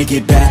lose, make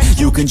it back.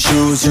 You can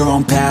choose your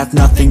own path,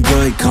 nothing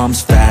good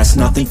comes fast.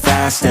 Nothing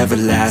fast ever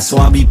lasts, so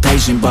I'll be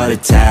patient but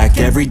attack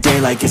every day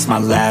like it's my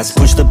last.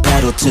 Push the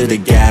pedal to the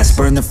gas,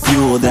 burn the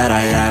fuel that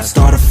I have.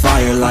 Start a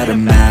fire, light a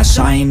match,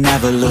 I ain't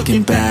never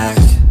looking back.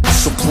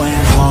 So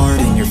plant hard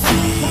in your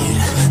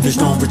feet, there's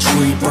no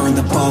retreat. Burn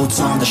the boats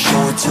on the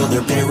shore till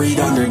they're buried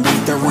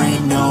underneath. There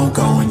ain't no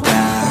going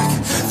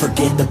back.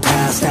 Forget the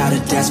past, out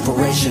of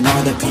desperation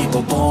are the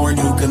people born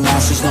who can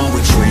last. There's no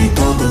retreat,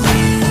 don't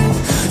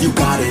believe you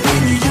got it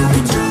in you. You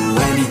can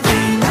do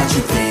anything that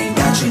you think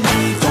that you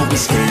need. Don't be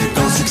scared,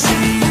 go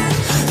succeed.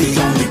 The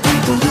only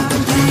people who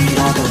compete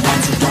are the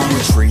ones who don't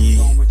retreat.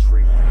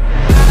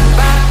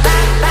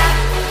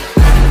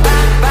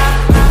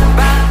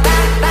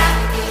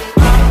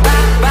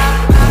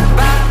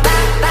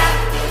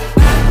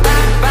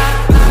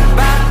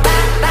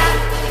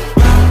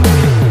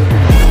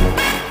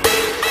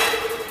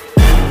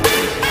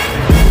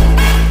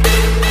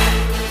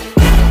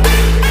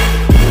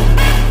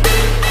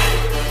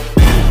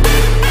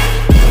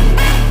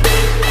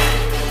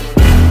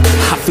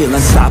 Feel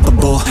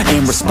unstoppable,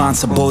 ain't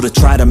responsible to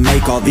try to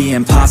make all the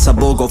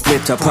impossible go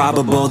flip to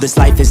probable. This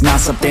life is not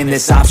something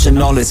that's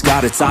optional, it's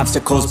got its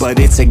obstacles, but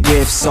it's a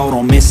gift. So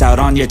don't miss out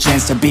on your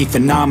chance to be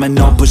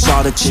phenomenal. Push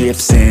all the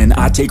chips in,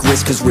 I take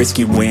risks cause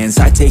risky wins.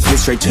 I take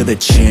hits straight to the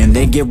chin,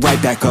 then get right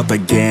back up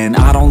again.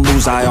 I don't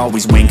lose, I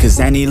always win,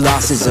 cause any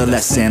loss is a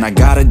lesson. I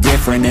got a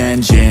different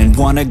engine,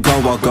 wanna go,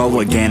 I'll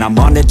go again. I'm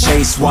on the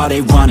chase while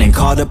they running,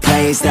 call the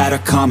plays that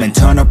are coming.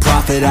 Turn a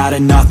profit out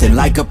of nothing,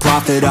 like a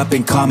prophet up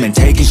and coming.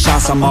 Taking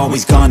shots, I'm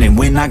always gunning.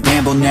 When I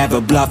gamble, never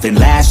bluffing.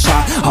 Last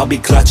shot, I'll be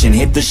clutching.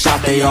 Hit the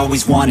shot they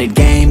always wanted.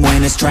 Game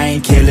winners,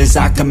 train killers.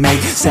 I can make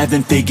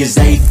 7 figures,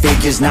 8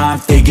 figures, 9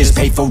 figures.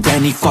 Pay for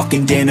any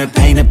fucking dinner.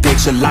 Paint a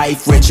picture,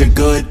 life richer.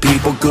 Good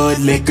people, good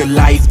liquor.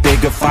 Life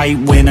bigger, fight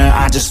winner.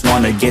 I just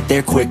wanna get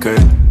there quicker.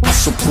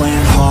 So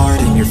plant hard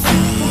in your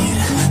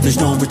feet, there's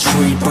no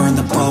retreat. Burn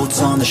the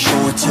boats on the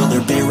shore till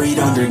they're buried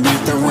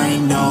underneath. There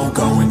ain't no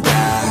going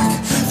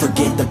back.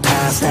 Forget the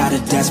past, out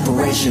of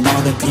desperation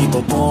are the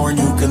people born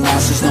who can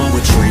last. There's no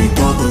retreat,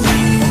 don't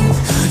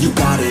believe you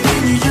got it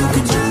in you. You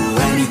can do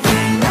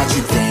anything that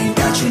you think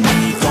that you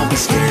need. Don't be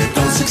scared,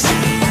 don't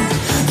succeed.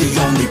 The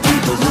only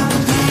people who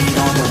compete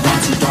are the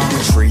ones who don't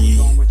retreat.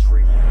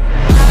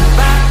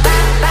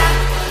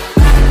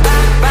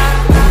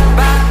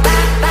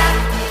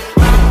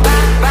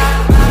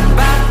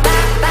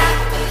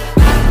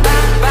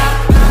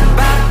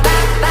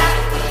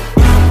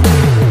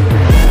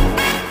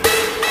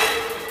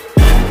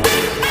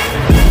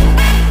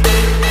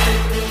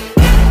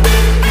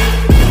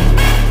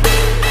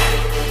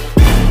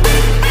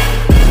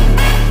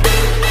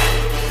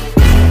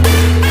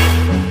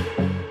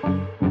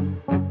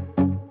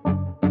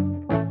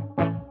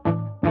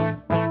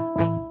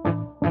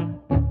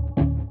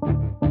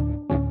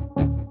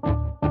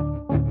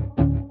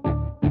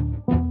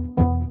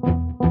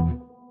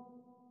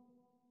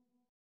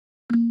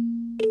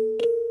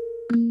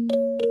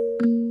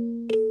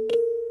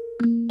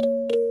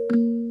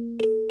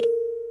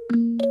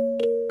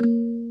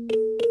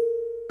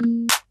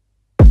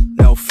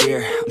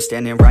 I'm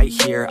standing right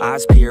here,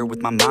 eyes peer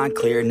with my mind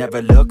clear.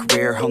 Never look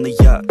rear, only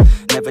up,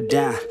 never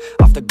down.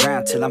 Off the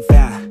ground till I'm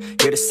found.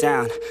 Hear the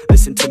sound,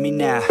 listen to me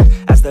now.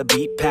 As the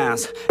beat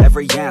pounds,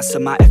 every ounce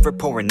of my effort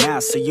pouring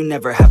out. So you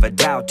never have a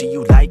doubt, do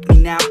you like me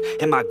now?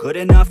 Am I good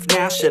enough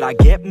now? Should I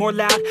get more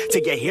loud?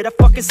 Till you hear the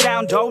fucking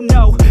sound, oh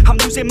no. I'm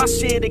losing my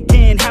shit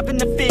again, having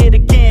to fit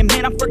again.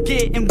 Man, I'm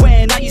forgetting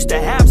when I used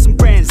to have some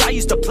friends. I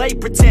used to play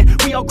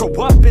pretend, we all grow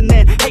up and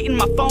then hating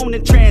my phone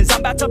and trends. I'm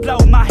about to blow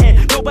my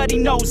head, nobody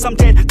knows I'm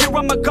dead. Fear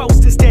I'm a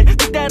ghost instead,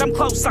 think that I'm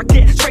close. I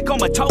get straight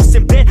comatose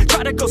in bed,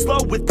 try to go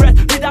slow with breath.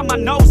 Breathe out my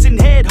nose and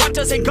head, heart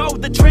doesn't go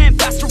the trend,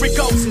 faster it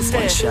goes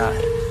instead. One shot,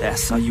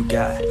 that's all you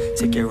got,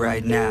 take it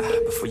right now,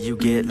 before you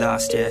get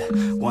lost, yeah.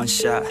 One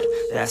shot,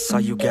 that's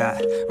all you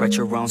got, write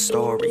your own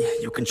story,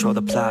 you control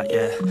the plot,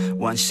 yeah.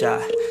 One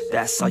shot,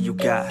 that's all you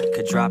got,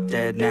 could drop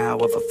dead now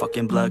of a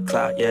fucking blood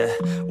clot, yeah.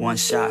 One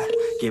shot,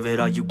 give it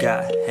all you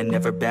got, and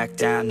never back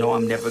down, no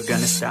I'm never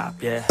gonna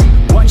stop, yeah.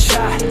 One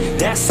shot,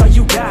 that's all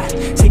you got,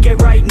 take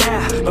it right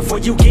now, before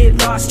you get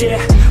lost,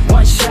 yeah.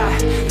 One shot,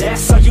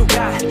 that's all you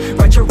got,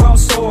 write your own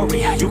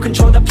story, you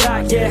control the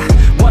plot, yeah.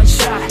 One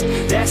shot,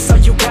 that's all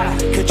you got,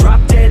 could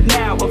drop dead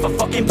now of a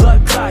fucking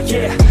blood clot,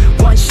 yeah.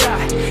 One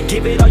shot,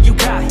 give it all you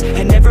got,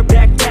 and never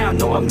back down,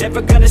 no I'm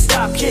never gonna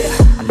stop, yeah.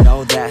 I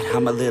know that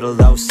I'm a little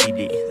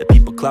OCD, the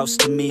people close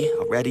to me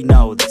already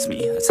know that's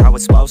me. That's how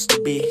it's supposed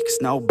to be, cause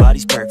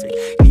nobody's perfect.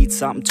 You need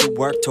something to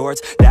work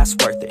towards, that's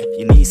worth it.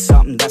 You need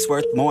something that's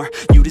worth more,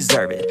 you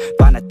deserve it.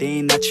 Find a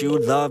thing that you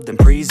love, then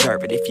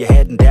preserve it. If you're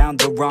heading down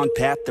the wrong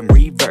path, then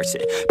reverse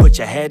it. Put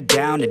your head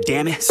down and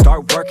damn it,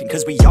 start working.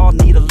 Cause we all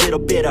need a little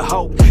bit of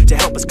hope to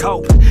help us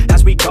cope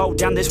as we go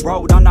down this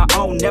road on our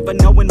own, never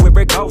knowing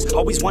where it goes.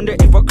 Always wonder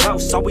if we're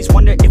close, always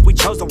wonder if we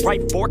chose the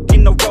right fork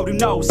in the road. Who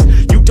knows?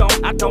 You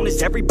don't, I don't,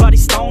 is everybody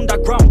stoned?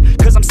 I've grown,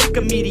 cause I'm sick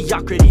of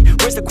mediocrity.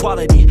 Where's the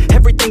quality?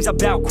 Everything's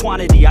about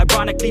quantity.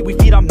 Ironically, we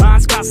feed our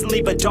minds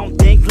constantly, but don't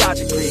think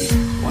logically.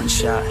 One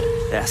shot,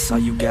 that's all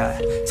you got,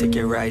 take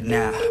it right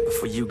now,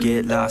 before you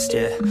get lost,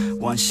 yeah.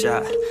 One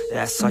shot,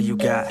 that's all you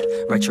got,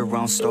 write your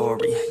own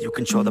story, you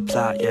control the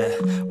plot, yeah.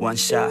 One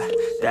shot,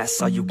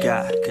 that's all you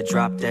got, could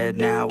drop dead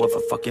now of a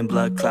fucking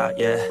blood clot,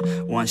 yeah.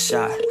 One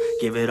shot,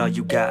 give it all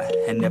you got,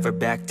 and never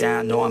back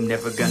down, no I'm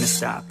never gonna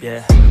stop,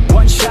 yeah.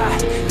 One shot,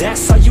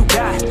 that's all you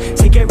got,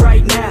 take it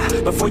right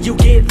now, before you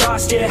get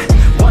lost, yeah.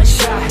 One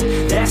shot,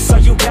 that's all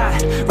you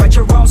got, write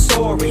your own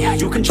story,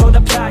 you control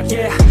the plot,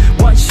 yeah.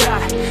 One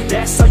shot,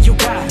 that's all you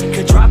got,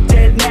 could drop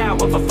dead now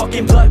of a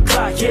fucking blood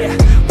clot, yeah.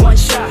 One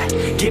shot,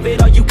 give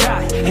it all you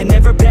got, and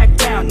never back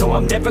down, no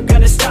I'm never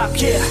gonna stop,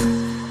 yeah.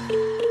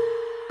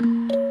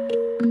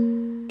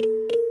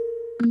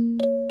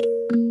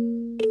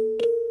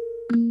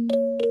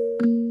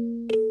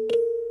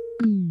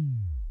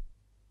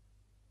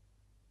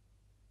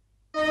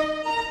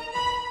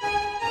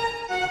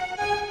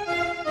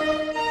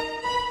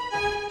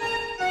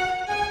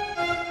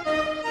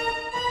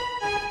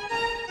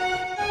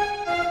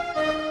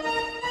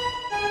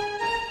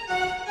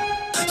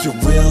 You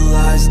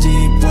realize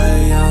deep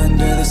way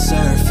under the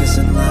surface,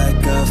 and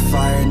like a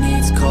fire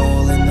needs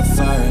coal in the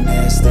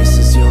furnace. This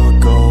is your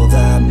goal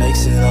that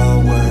makes it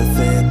all worth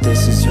it.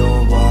 This is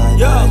your why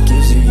that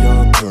gives you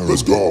your purpose.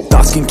 Let's go.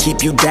 Thoughts can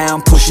keep you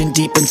down, pushing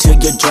deep until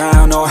you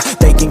drown, or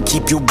they can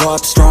keep you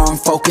up strong,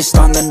 focused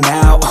on the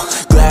now.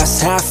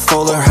 Glass half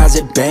full, or has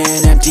it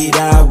been emptied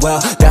out? Well,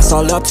 that's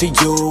all up to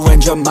you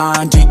and your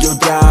mind. Do you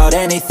doubt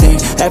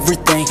anything,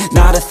 everything,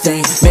 not a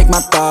thing? Make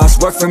my thoughts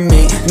work for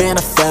me,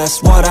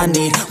 manifest what I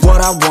need,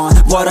 what I want,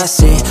 what I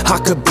see. I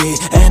could be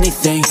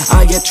anything,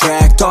 I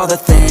attract all the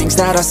things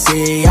that I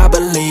see. I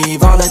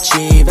believe I'll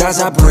achieve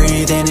as I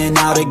breathe in and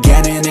out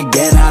again and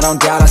again. I don't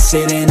doubt, I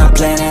sit and I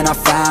plan, and I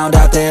found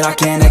out that I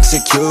can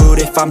execute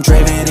if I'm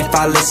driven, if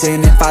I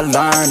listen, if I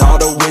learn all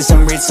the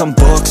wisdom. Read some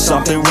books,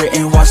 something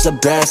written, watch the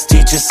best,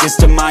 teach a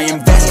system I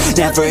invest.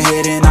 Never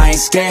hidden, I ain't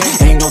scared,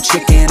 ain't no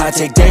chicken, I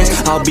take dares.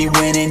 I'll be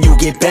winning, you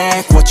get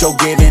back what you're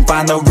giving.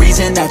 Find the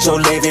reason that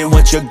you're living,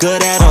 what you're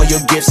good at, all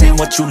your gifts and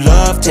what you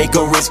love. Take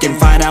a risk and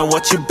find out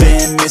what you've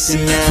been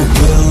missing, yeah.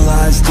 You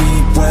realize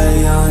deep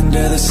way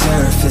under the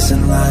surface,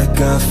 and like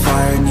a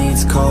fire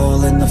needs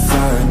coal in the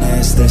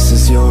furnace. This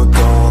is your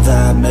goal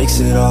that makes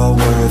it all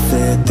worth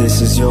it.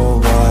 This is your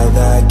why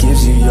that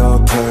gives you your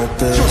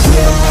purpose. You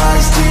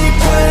realize deep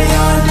way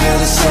under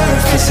the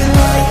surface, and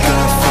like a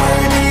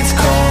fire needs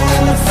coal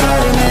in the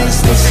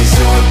furnace. This is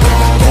your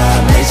goal that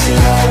makes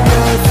it all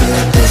worth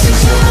it. This is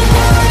your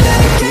why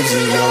that gives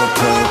you your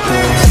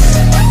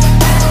purpose.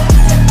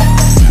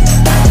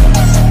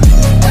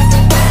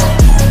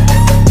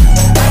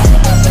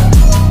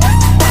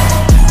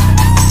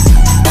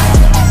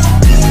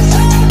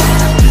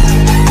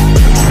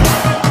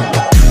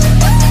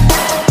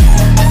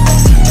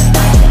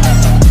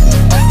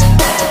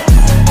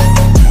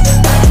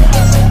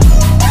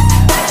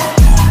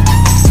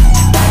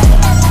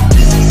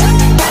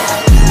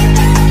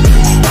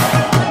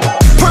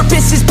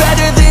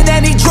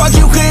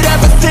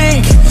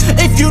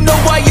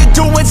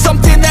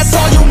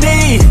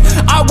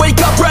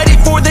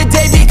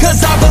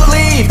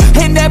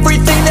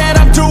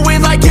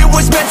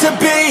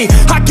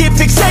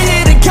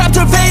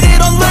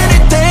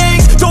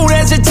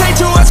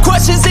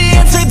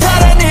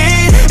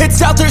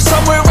 out there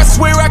somewhere, I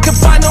swear I can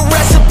find the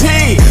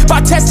recipe. By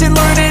testing,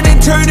 learning,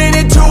 and turning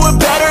into a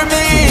better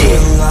me.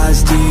 It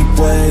lies deep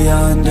way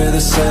under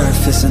the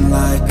surface, and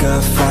like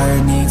a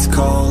fire needs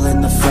coal in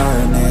the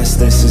furnace.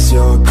 This is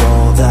your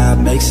goal that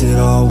makes it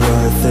all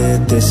worth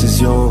it. This is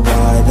your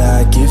why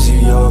that gives you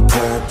your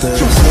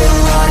purpose. It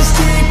lies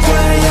deep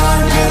way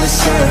under the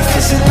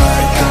surface, and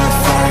like a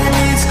fire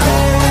needs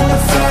coal in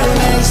the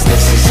furnace.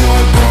 This is your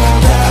goal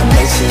that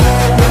makes it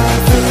all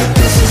worth it.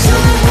 This is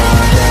your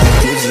why that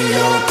gives you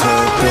your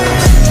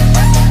purpose.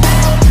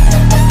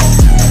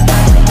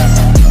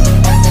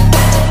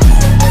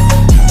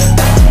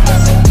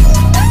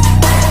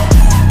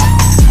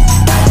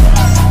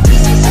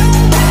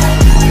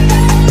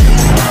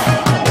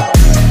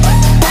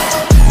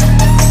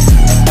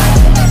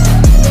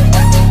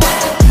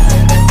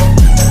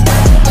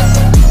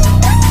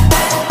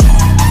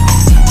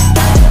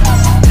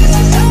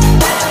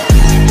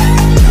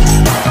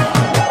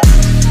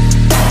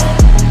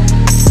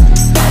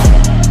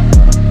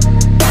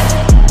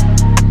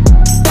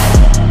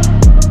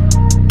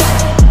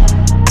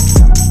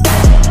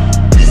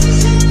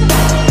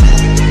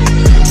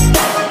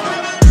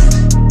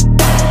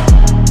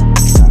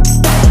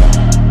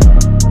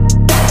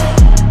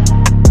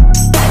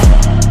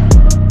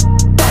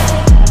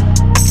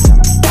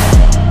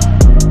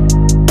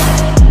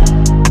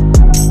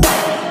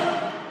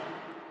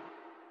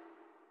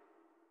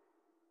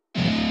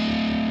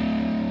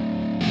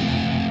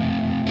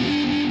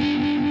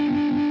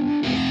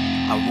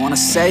 I wanna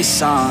say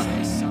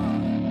something,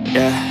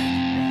 yeah.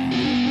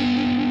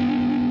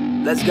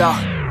 Let's go.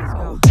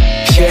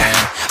 Yeah,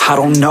 I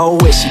don't know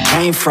where she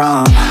came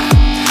from,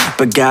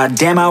 but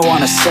goddamn, I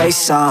wanna say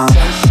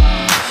something.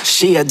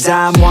 She a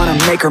dime, wanna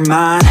make her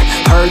mine.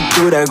 Heard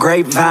through the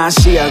grapevine,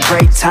 she a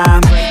great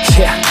time.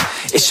 Yeah,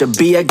 it should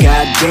be a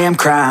goddamn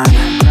crime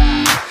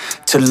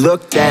to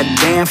look that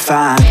damn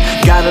fine.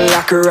 Gotta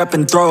lock her up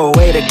and throw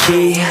away the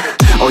key,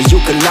 or you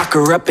could lock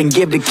her up and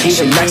give the key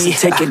to me.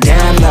 Take it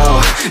down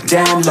low,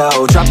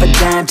 drop it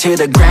down to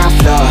the ground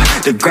floor,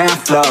 the ground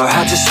floor.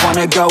 I just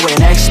wanna go and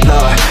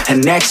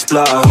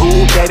explore,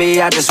 ooh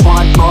baby, I just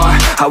want more,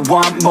 I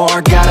want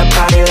more. Got a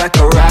body like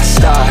a rock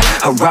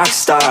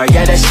star,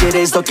 yeah, that shit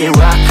is looking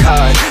rock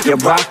hard, yeah,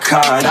 rock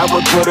hard. I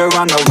would put her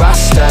on the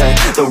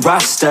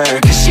roster,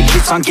 cause she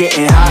keeps on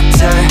getting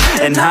hotter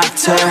and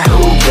hotter.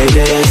 Ooh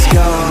baby, let's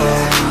go.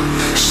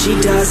 She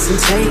doesn't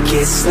take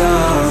it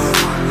slow,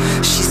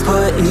 she's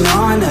putting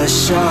on a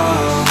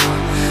show,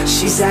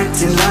 she's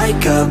acting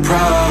like a pro.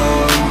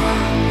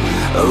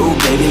 Oh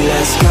baby,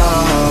 let's go.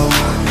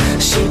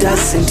 She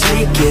doesn't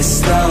take it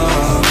slow,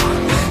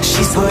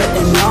 she's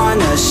putting on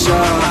a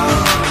show,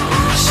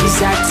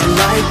 she's acting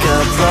like a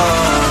pro.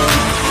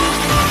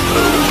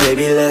 Oh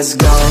baby, let's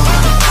go.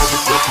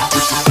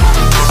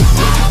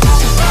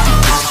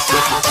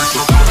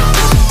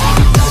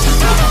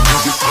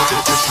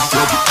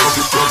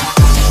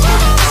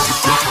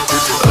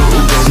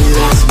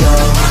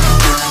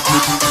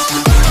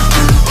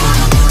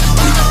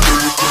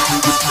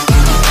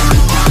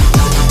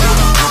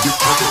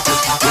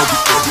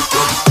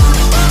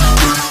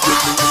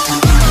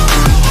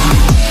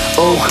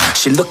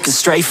 She looking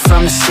straight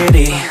from the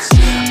city.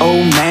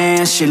 Oh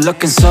man, she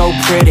looking so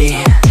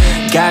pretty.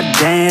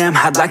 Goddamn,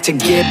 I'd like to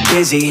get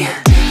busy.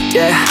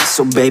 Yeah,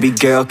 so baby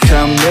girl,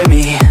 come with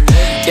me.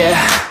 Yeah,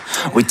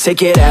 we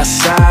take it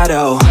outside,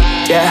 oh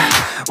yeah.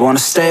 Wanna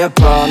stay up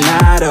all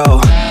night,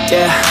 oh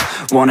yeah.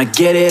 Wanna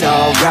get it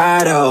all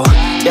right, oh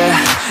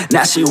yeah.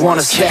 Now she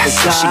wanna skip the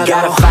side. She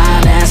got a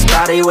fine ass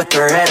body with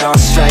her head on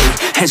straight,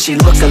 and she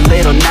look a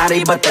little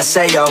naughty, but that's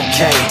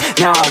a-okay.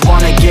 Now I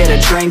wanna get a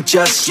drink,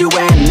 just you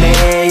and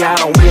me. I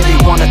don't really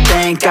wanna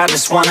think, I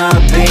just wanna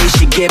be.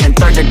 She giving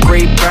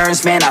third-degree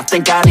burns, man, I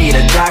think I need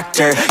a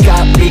doctor.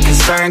 Got me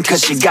concerned,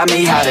 cause she got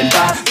me hot and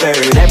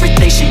bothered.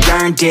 Everything she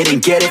earned,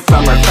 didn't get it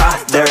from her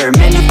father.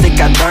 Man, you think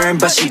I learned,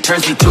 but she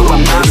turns me to a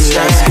monster.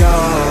 Let's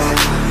go.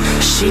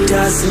 She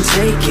doesn't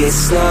take it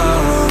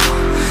slow,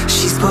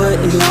 she's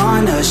putting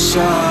on a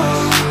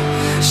show,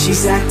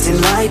 she's acting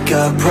like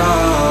a pro.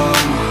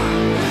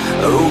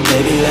 Oh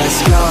baby,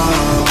 let's go.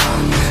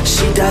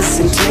 She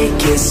doesn't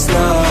take it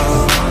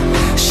slow,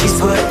 she's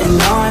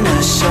putting on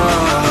a show,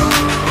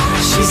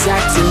 she's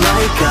acting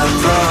like a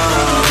pro.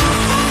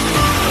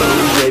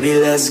 Oh baby,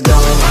 let's go.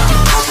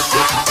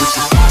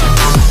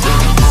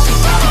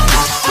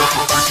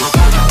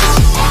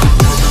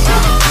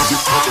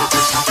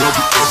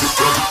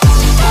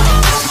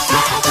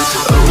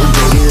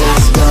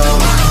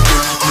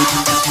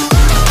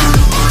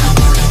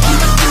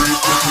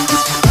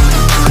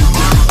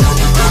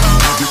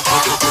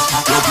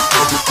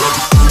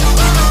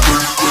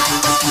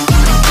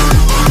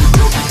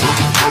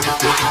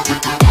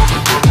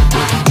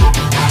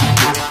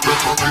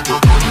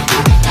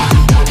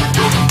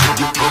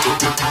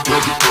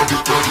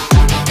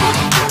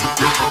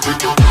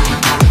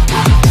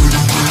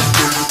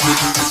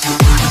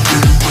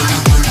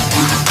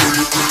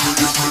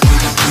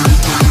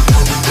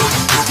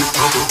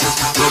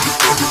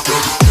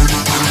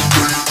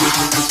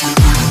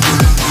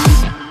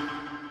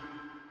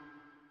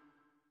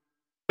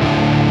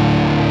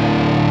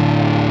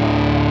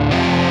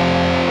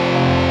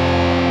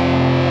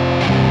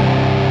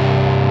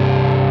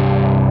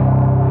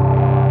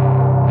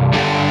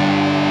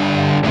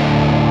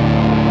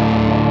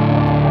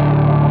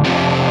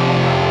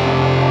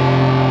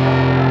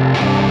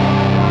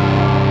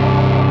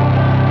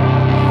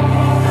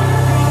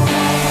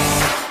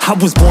 I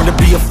was born to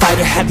be a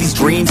fighter, had these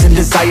dreams and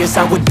desires.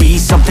 I would be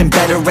something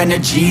better,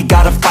 energy,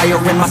 got a fire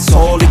in my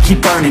soul to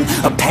keep burning,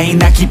 a pain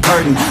that keep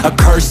hurting, a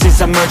curse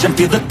is emerging,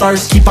 feel the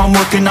thirst, keep on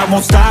working, I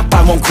won't stop,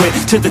 I won't quit,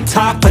 to the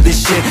top of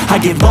this shit, I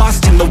get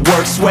lost in the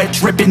work, sweat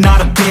dripping,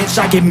 not a bitch,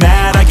 I get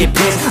mad, I get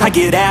pissed, I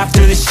get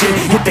after this shit,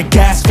 hit the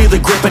gas, feel the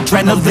grip,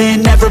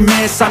 adrenaline, never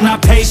miss, I'm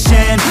not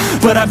patient,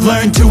 but I've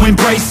learned to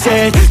embrace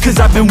it, cause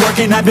I've been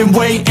working, I've been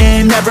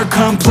waiting, never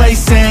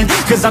complacent,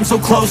 cause I'm so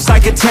close I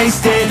could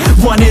taste it,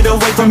 wanted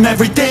away from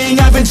everything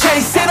I've been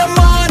chasing. I'm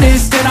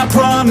honest and I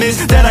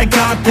promise that I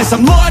got this.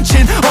 I'm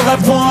launching, all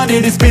I've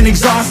wanted has been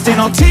exhausting.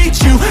 I'll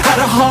teach you how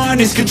to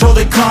harness, control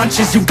the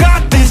conscious. You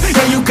got this,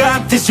 yeah you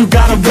got this, you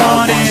gotta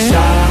want it.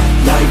 Shot,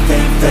 life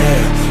ain't fair.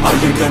 Are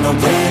you gonna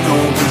win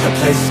or will you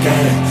play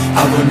scared?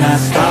 I will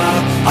not stop,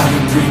 I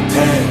am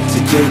prepared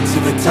to get to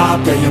the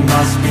top, yeah you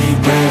must be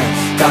rare.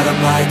 Got 'em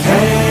like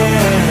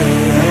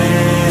hey,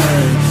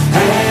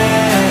 hey,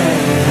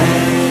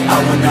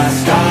 I will not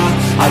stop,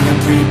 I am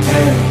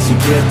prepared to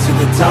get to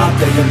the top,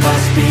 yeah you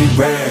must be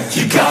rare.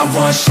 You got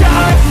one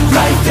shot,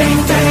 life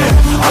ain't fair.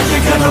 Are you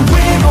gonna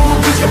win or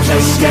will you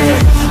play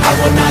scared? I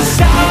will not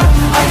stop,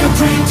 I am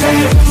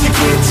prepared to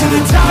get to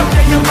the top,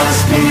 yeah you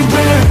must be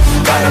rare.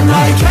 Got 'em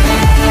like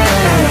hey,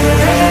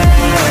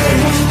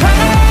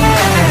 hey,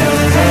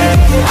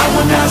 I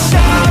will not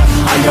stop,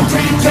 I am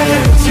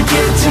prepared to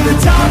get to the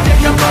top, yeah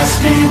you must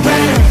be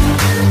rare.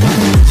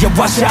 Yeah,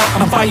 watch out,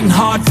 I'm fighting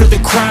hard for the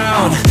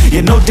crown.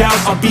 Yeah, no doubt,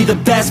 I'll be the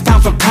best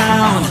pound for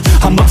pound.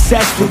 I'm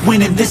obsessed with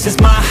winning, this is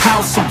my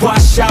house. So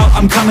watch out,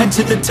 I'm coming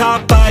to the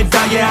top, I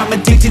die. Yeah, I'm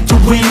addicted to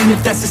winning.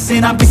 If that's a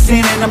sin, I'll be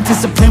sinning. I'm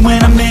disciplined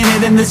when I'm in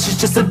it, and this is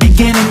just the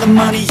beginning. The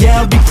money, yeah,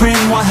 I'll be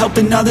printing while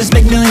helping others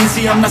make millions.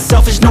 See, I'm not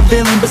selfish, no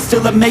villain, but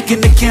still I'm making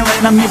a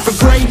killing. I'm here for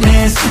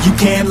greatness, you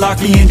can't lock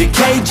me into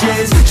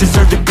cages.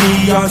 Deserve to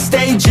be on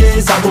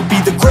stages, I will be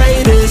the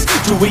greatest.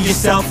 Do it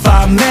yourself,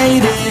 I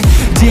made it.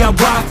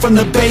 DIY from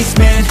the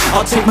basement,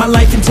 I'll take my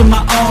life into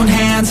my own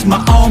hands,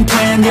 my own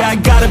plan. Yeah, I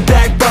got a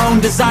backbone,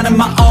 designing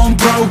my own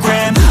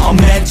program. I'll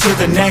mentor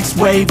the next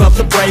wave of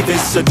the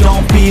bravest, so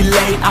don't be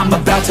late, I'm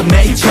about to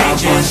make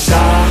changes. One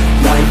shot,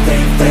 life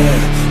ain't fair.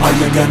 Are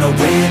you gonna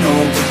win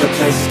or will you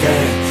play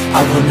scared?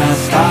 I will not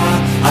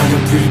stop, I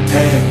am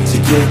prepared to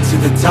get to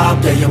the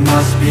top, yeah you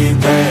must be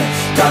rare.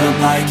 Got 'em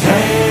like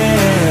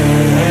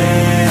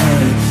hey,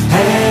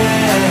 hey,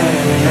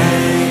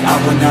 I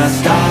will not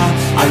stop,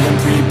 I am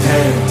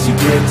prepared to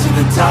get to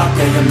the top,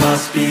 yeah you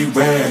must be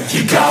rare.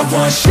 You got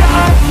one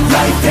shot,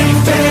 life ain't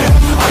fair.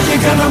 Are you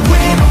gonna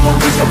win or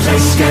will you play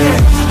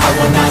scared? I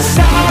will not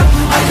stop,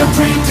 I am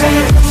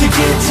prepared to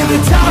get to the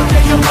top,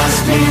 yeah you must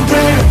be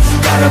rare.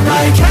 Got 'em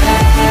like hey,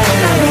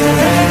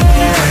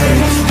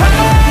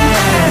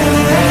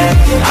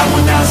 I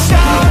will not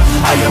stop,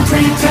 I am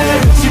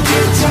prepared to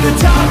get to the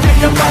top, yeah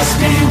you must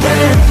be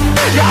rare.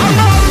 Yeah, I'm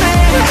on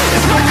it,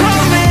 it's not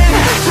coming.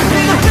 To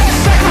be the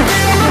best I can be,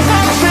 I'm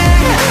evolving.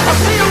 I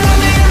see you on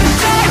the other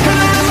side,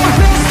 gonna live my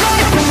best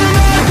life, pushing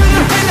on to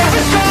the thing that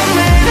is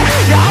coming.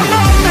 Yeah, I'm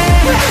on it,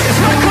 it's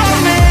not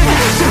coming.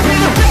 To be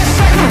the best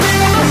I can be,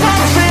 I'm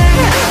evolving.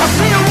 I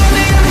see you on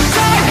the other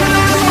side,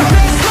 gonna live my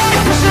best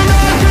life, pushing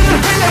on to the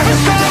thing that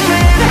is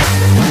coming.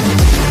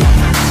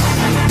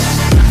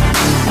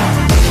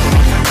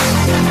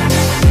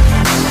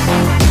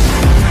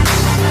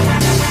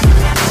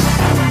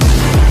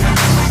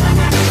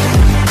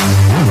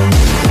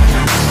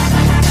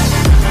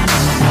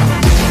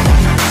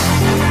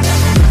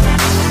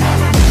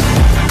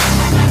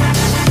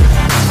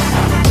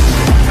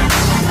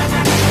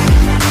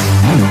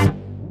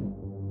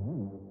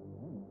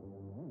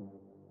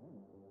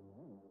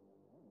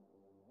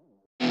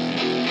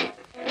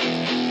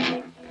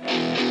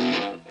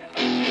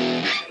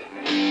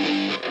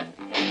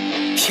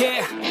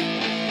 Yeah,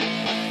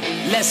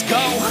 let's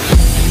go.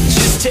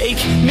 Just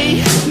take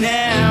me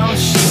now.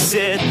 She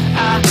said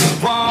I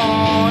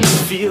wanna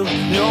feel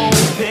no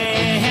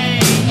pain.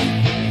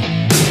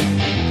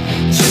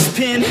 Just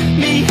pin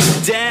me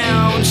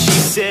down. She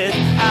said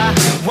I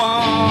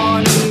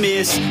wanna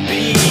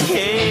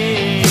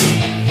misbehave.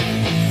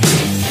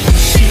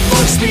 She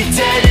looks me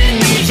dead in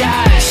the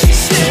eyes. She's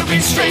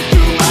staring straight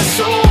through my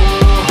soul.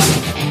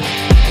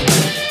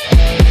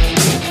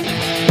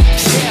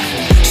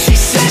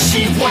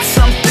 She wants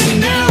something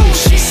new,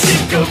 she's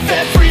sick of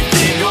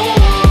everything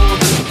old.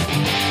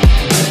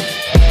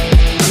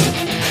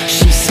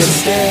 She said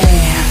stay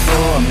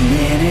for a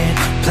minute,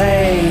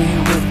 play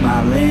with my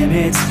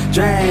limits,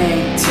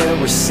 drink till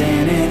we're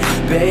sinning,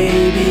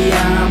 baby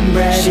I'm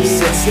ready. She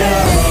said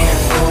stay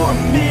for a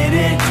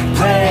minute,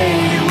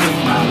 play with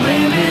my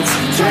limits,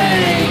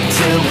 drink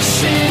till we're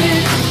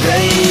sinning,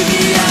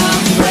 baby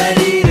I'm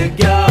ready to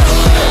go.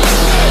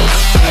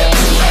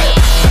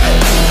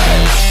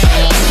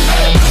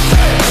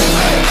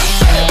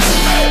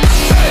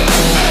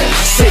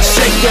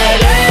 Shake that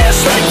ass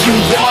like you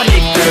want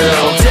it,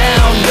 girl.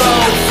 Down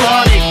low,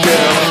 front it,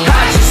 girl.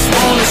 I just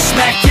wanna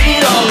smack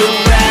it all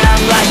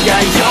around like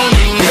I own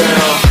it,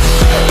 girl.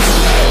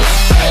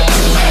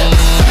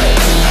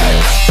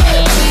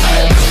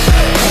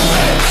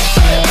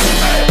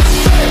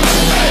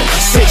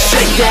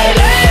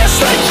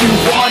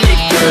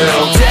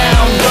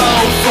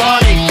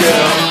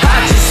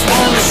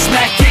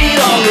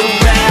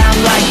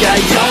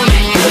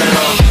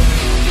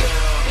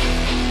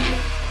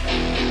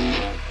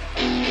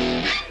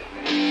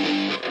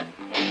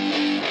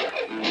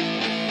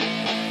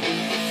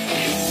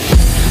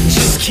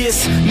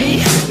 kiss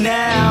me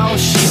now,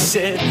 she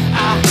said,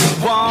 I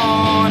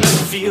wanna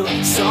feel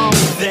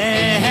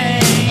something.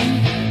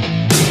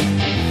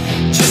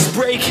 Just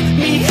break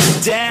me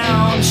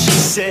down, she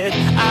said,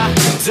 I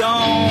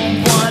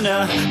don't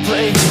wanna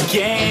play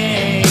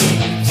games.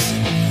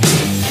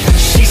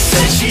 She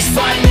said she's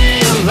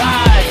finally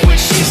alive when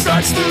she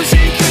starts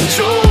losing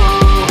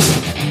control.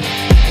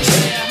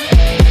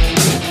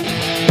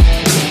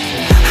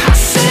 I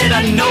said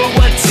I know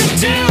what to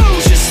do,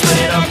 just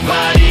let our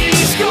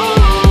bodies go.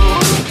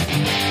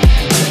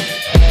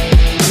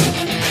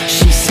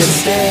 She said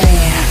stay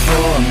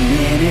for a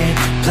minute,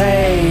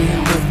 play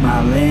with my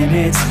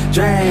limits,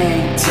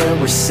 drink till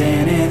we're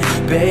sinning,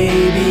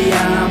 baby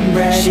I'm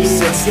ready. She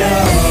said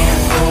stay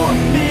for a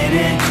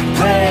minute,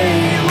 play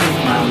with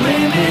my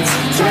limits,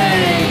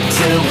 drink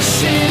till we're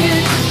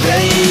sinning,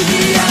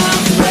 baby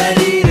I'm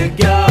ready to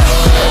go.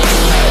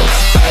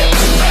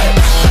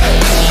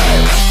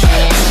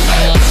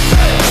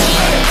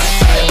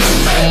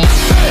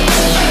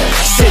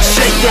 Said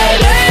shake that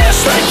ass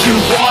like you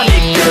want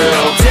it,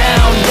 girl,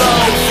 down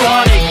low,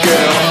 front it,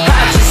 girl,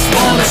 I just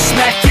wanna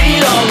smack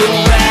it all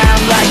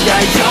around like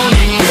I own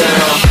it,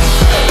 girl.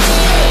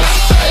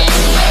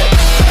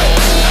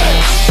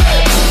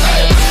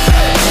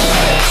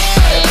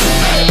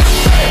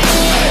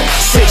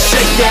 Say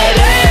shake that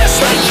ass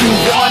like you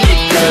want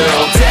it,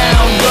 girl,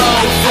 down low,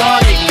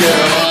 front it,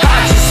 girl, I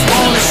just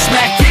wanna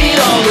smack it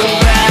all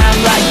around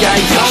like I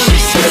own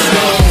it,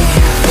 girl.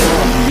 For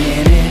a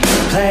minute,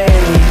 play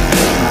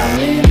with my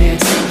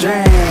limits,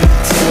 drink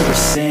till we're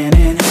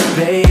sinning,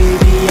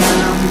 baby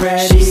I'm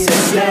ready. She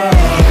said stay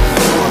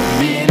for a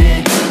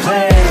minute,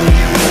 play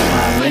with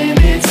my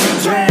limits,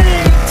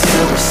 drink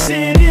till we're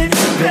sinning,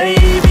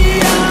 baby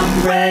I'm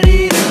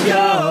ready to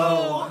go.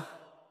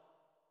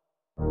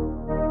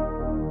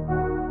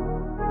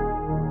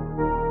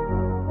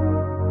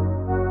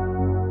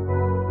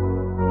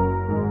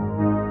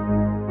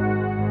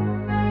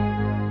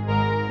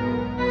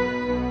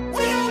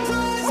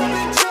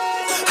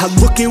 I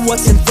look at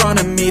what's in front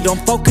of me, don't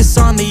focus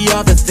on the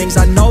other things.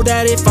 I know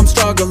that if I'm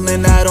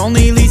struggling, that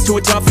only leads to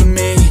a tougher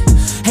me.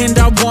 And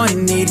I want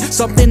and need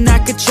something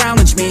that could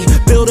challenge me,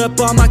 build up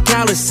all my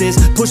calluses,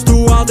 push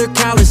through all their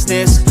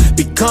callousness.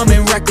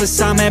 Becoming reckless,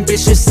 I'm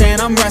ambitious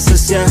and I'm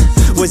restless, yeah.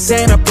 Was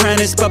an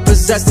apprentice but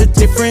possessed a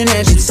different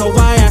engine, so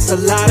I asked a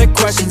lot of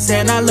questions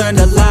and I learned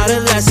a lot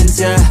of lessons,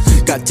 yeah.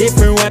 Got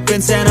different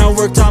weapons and I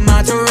worked on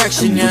my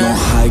direction, yeah. We gon'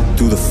 hike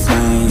through the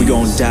flame, we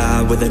gon'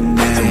 die with a name,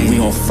 and we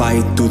gon'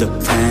 fight through the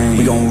pain,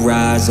 we gon'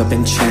 rise up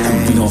and change,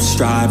 and we gon'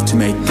 strive to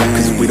make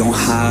gains, cause we don't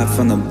hide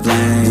from the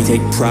blame, we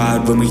take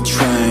pride when we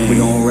train, we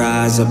gon'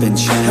 rise up and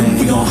change, and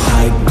we gon'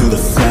 hike through the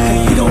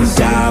flame, we gon'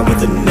 die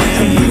with a name,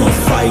 and we gon'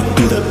 fight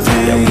through the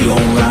pain, yeah, we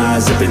gon'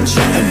 rise up and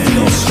change, and we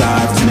gon'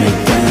 strive to make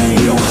gains,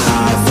 we don't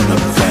hide from the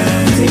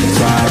pain, we take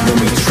pride when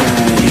we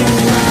train, we gon'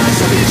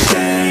 rise up and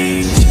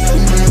change.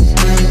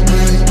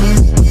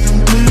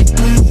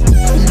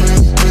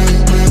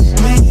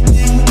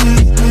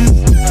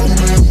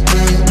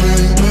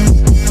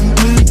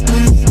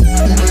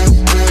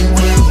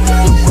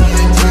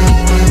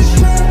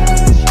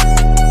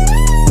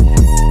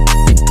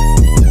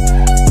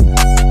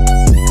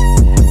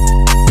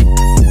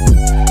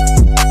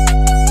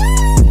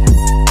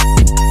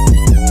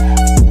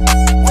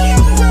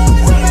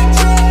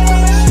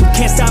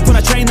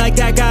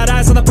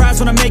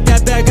 When I make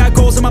that bet, got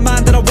goals in my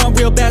mind that I want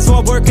real bad, so I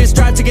work and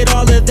strive to get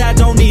all of that.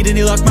 Don't need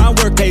any luck, my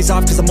work pays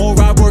off, cause the more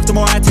I work, the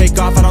more I take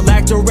off. I don't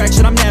lack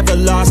direction, I'm never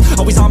lost,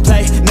 always on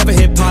play, never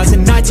hit pause.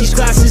 And I teach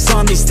classes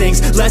on these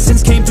things,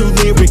 lessons came through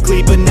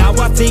lyrically, but now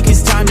I think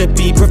it's time to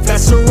be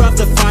professor of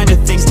the finer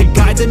things, to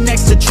guide the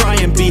next to try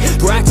and be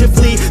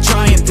proactively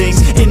trying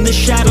things in the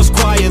shadows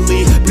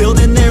quietly,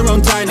 building their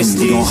own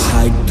dynasty. And we gon'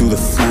 hike through the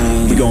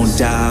flame, we gon'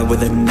 die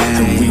with a name,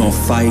 and we gon'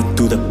 fight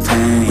through the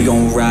pain, we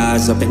gon'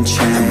 rise up and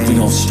change, and we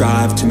gon'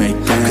 strive to make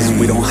gains, cause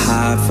we don't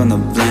hide from the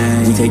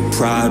blame, we take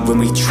pride when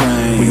we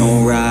train, we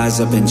gon' rise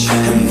up and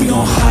change, and we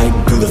gon'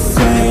 hike through the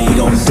flame, we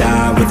gon'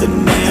 die with a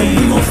name, and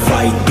we gon'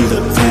 fight through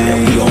the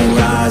pain, we gon'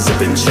 rise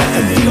up and change,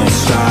 and we gon'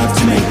 strive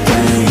to make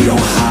gains, we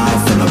don't hide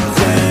from the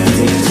blame, we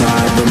take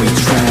pride when we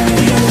train,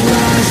 we gon'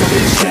 rise up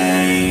and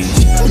change.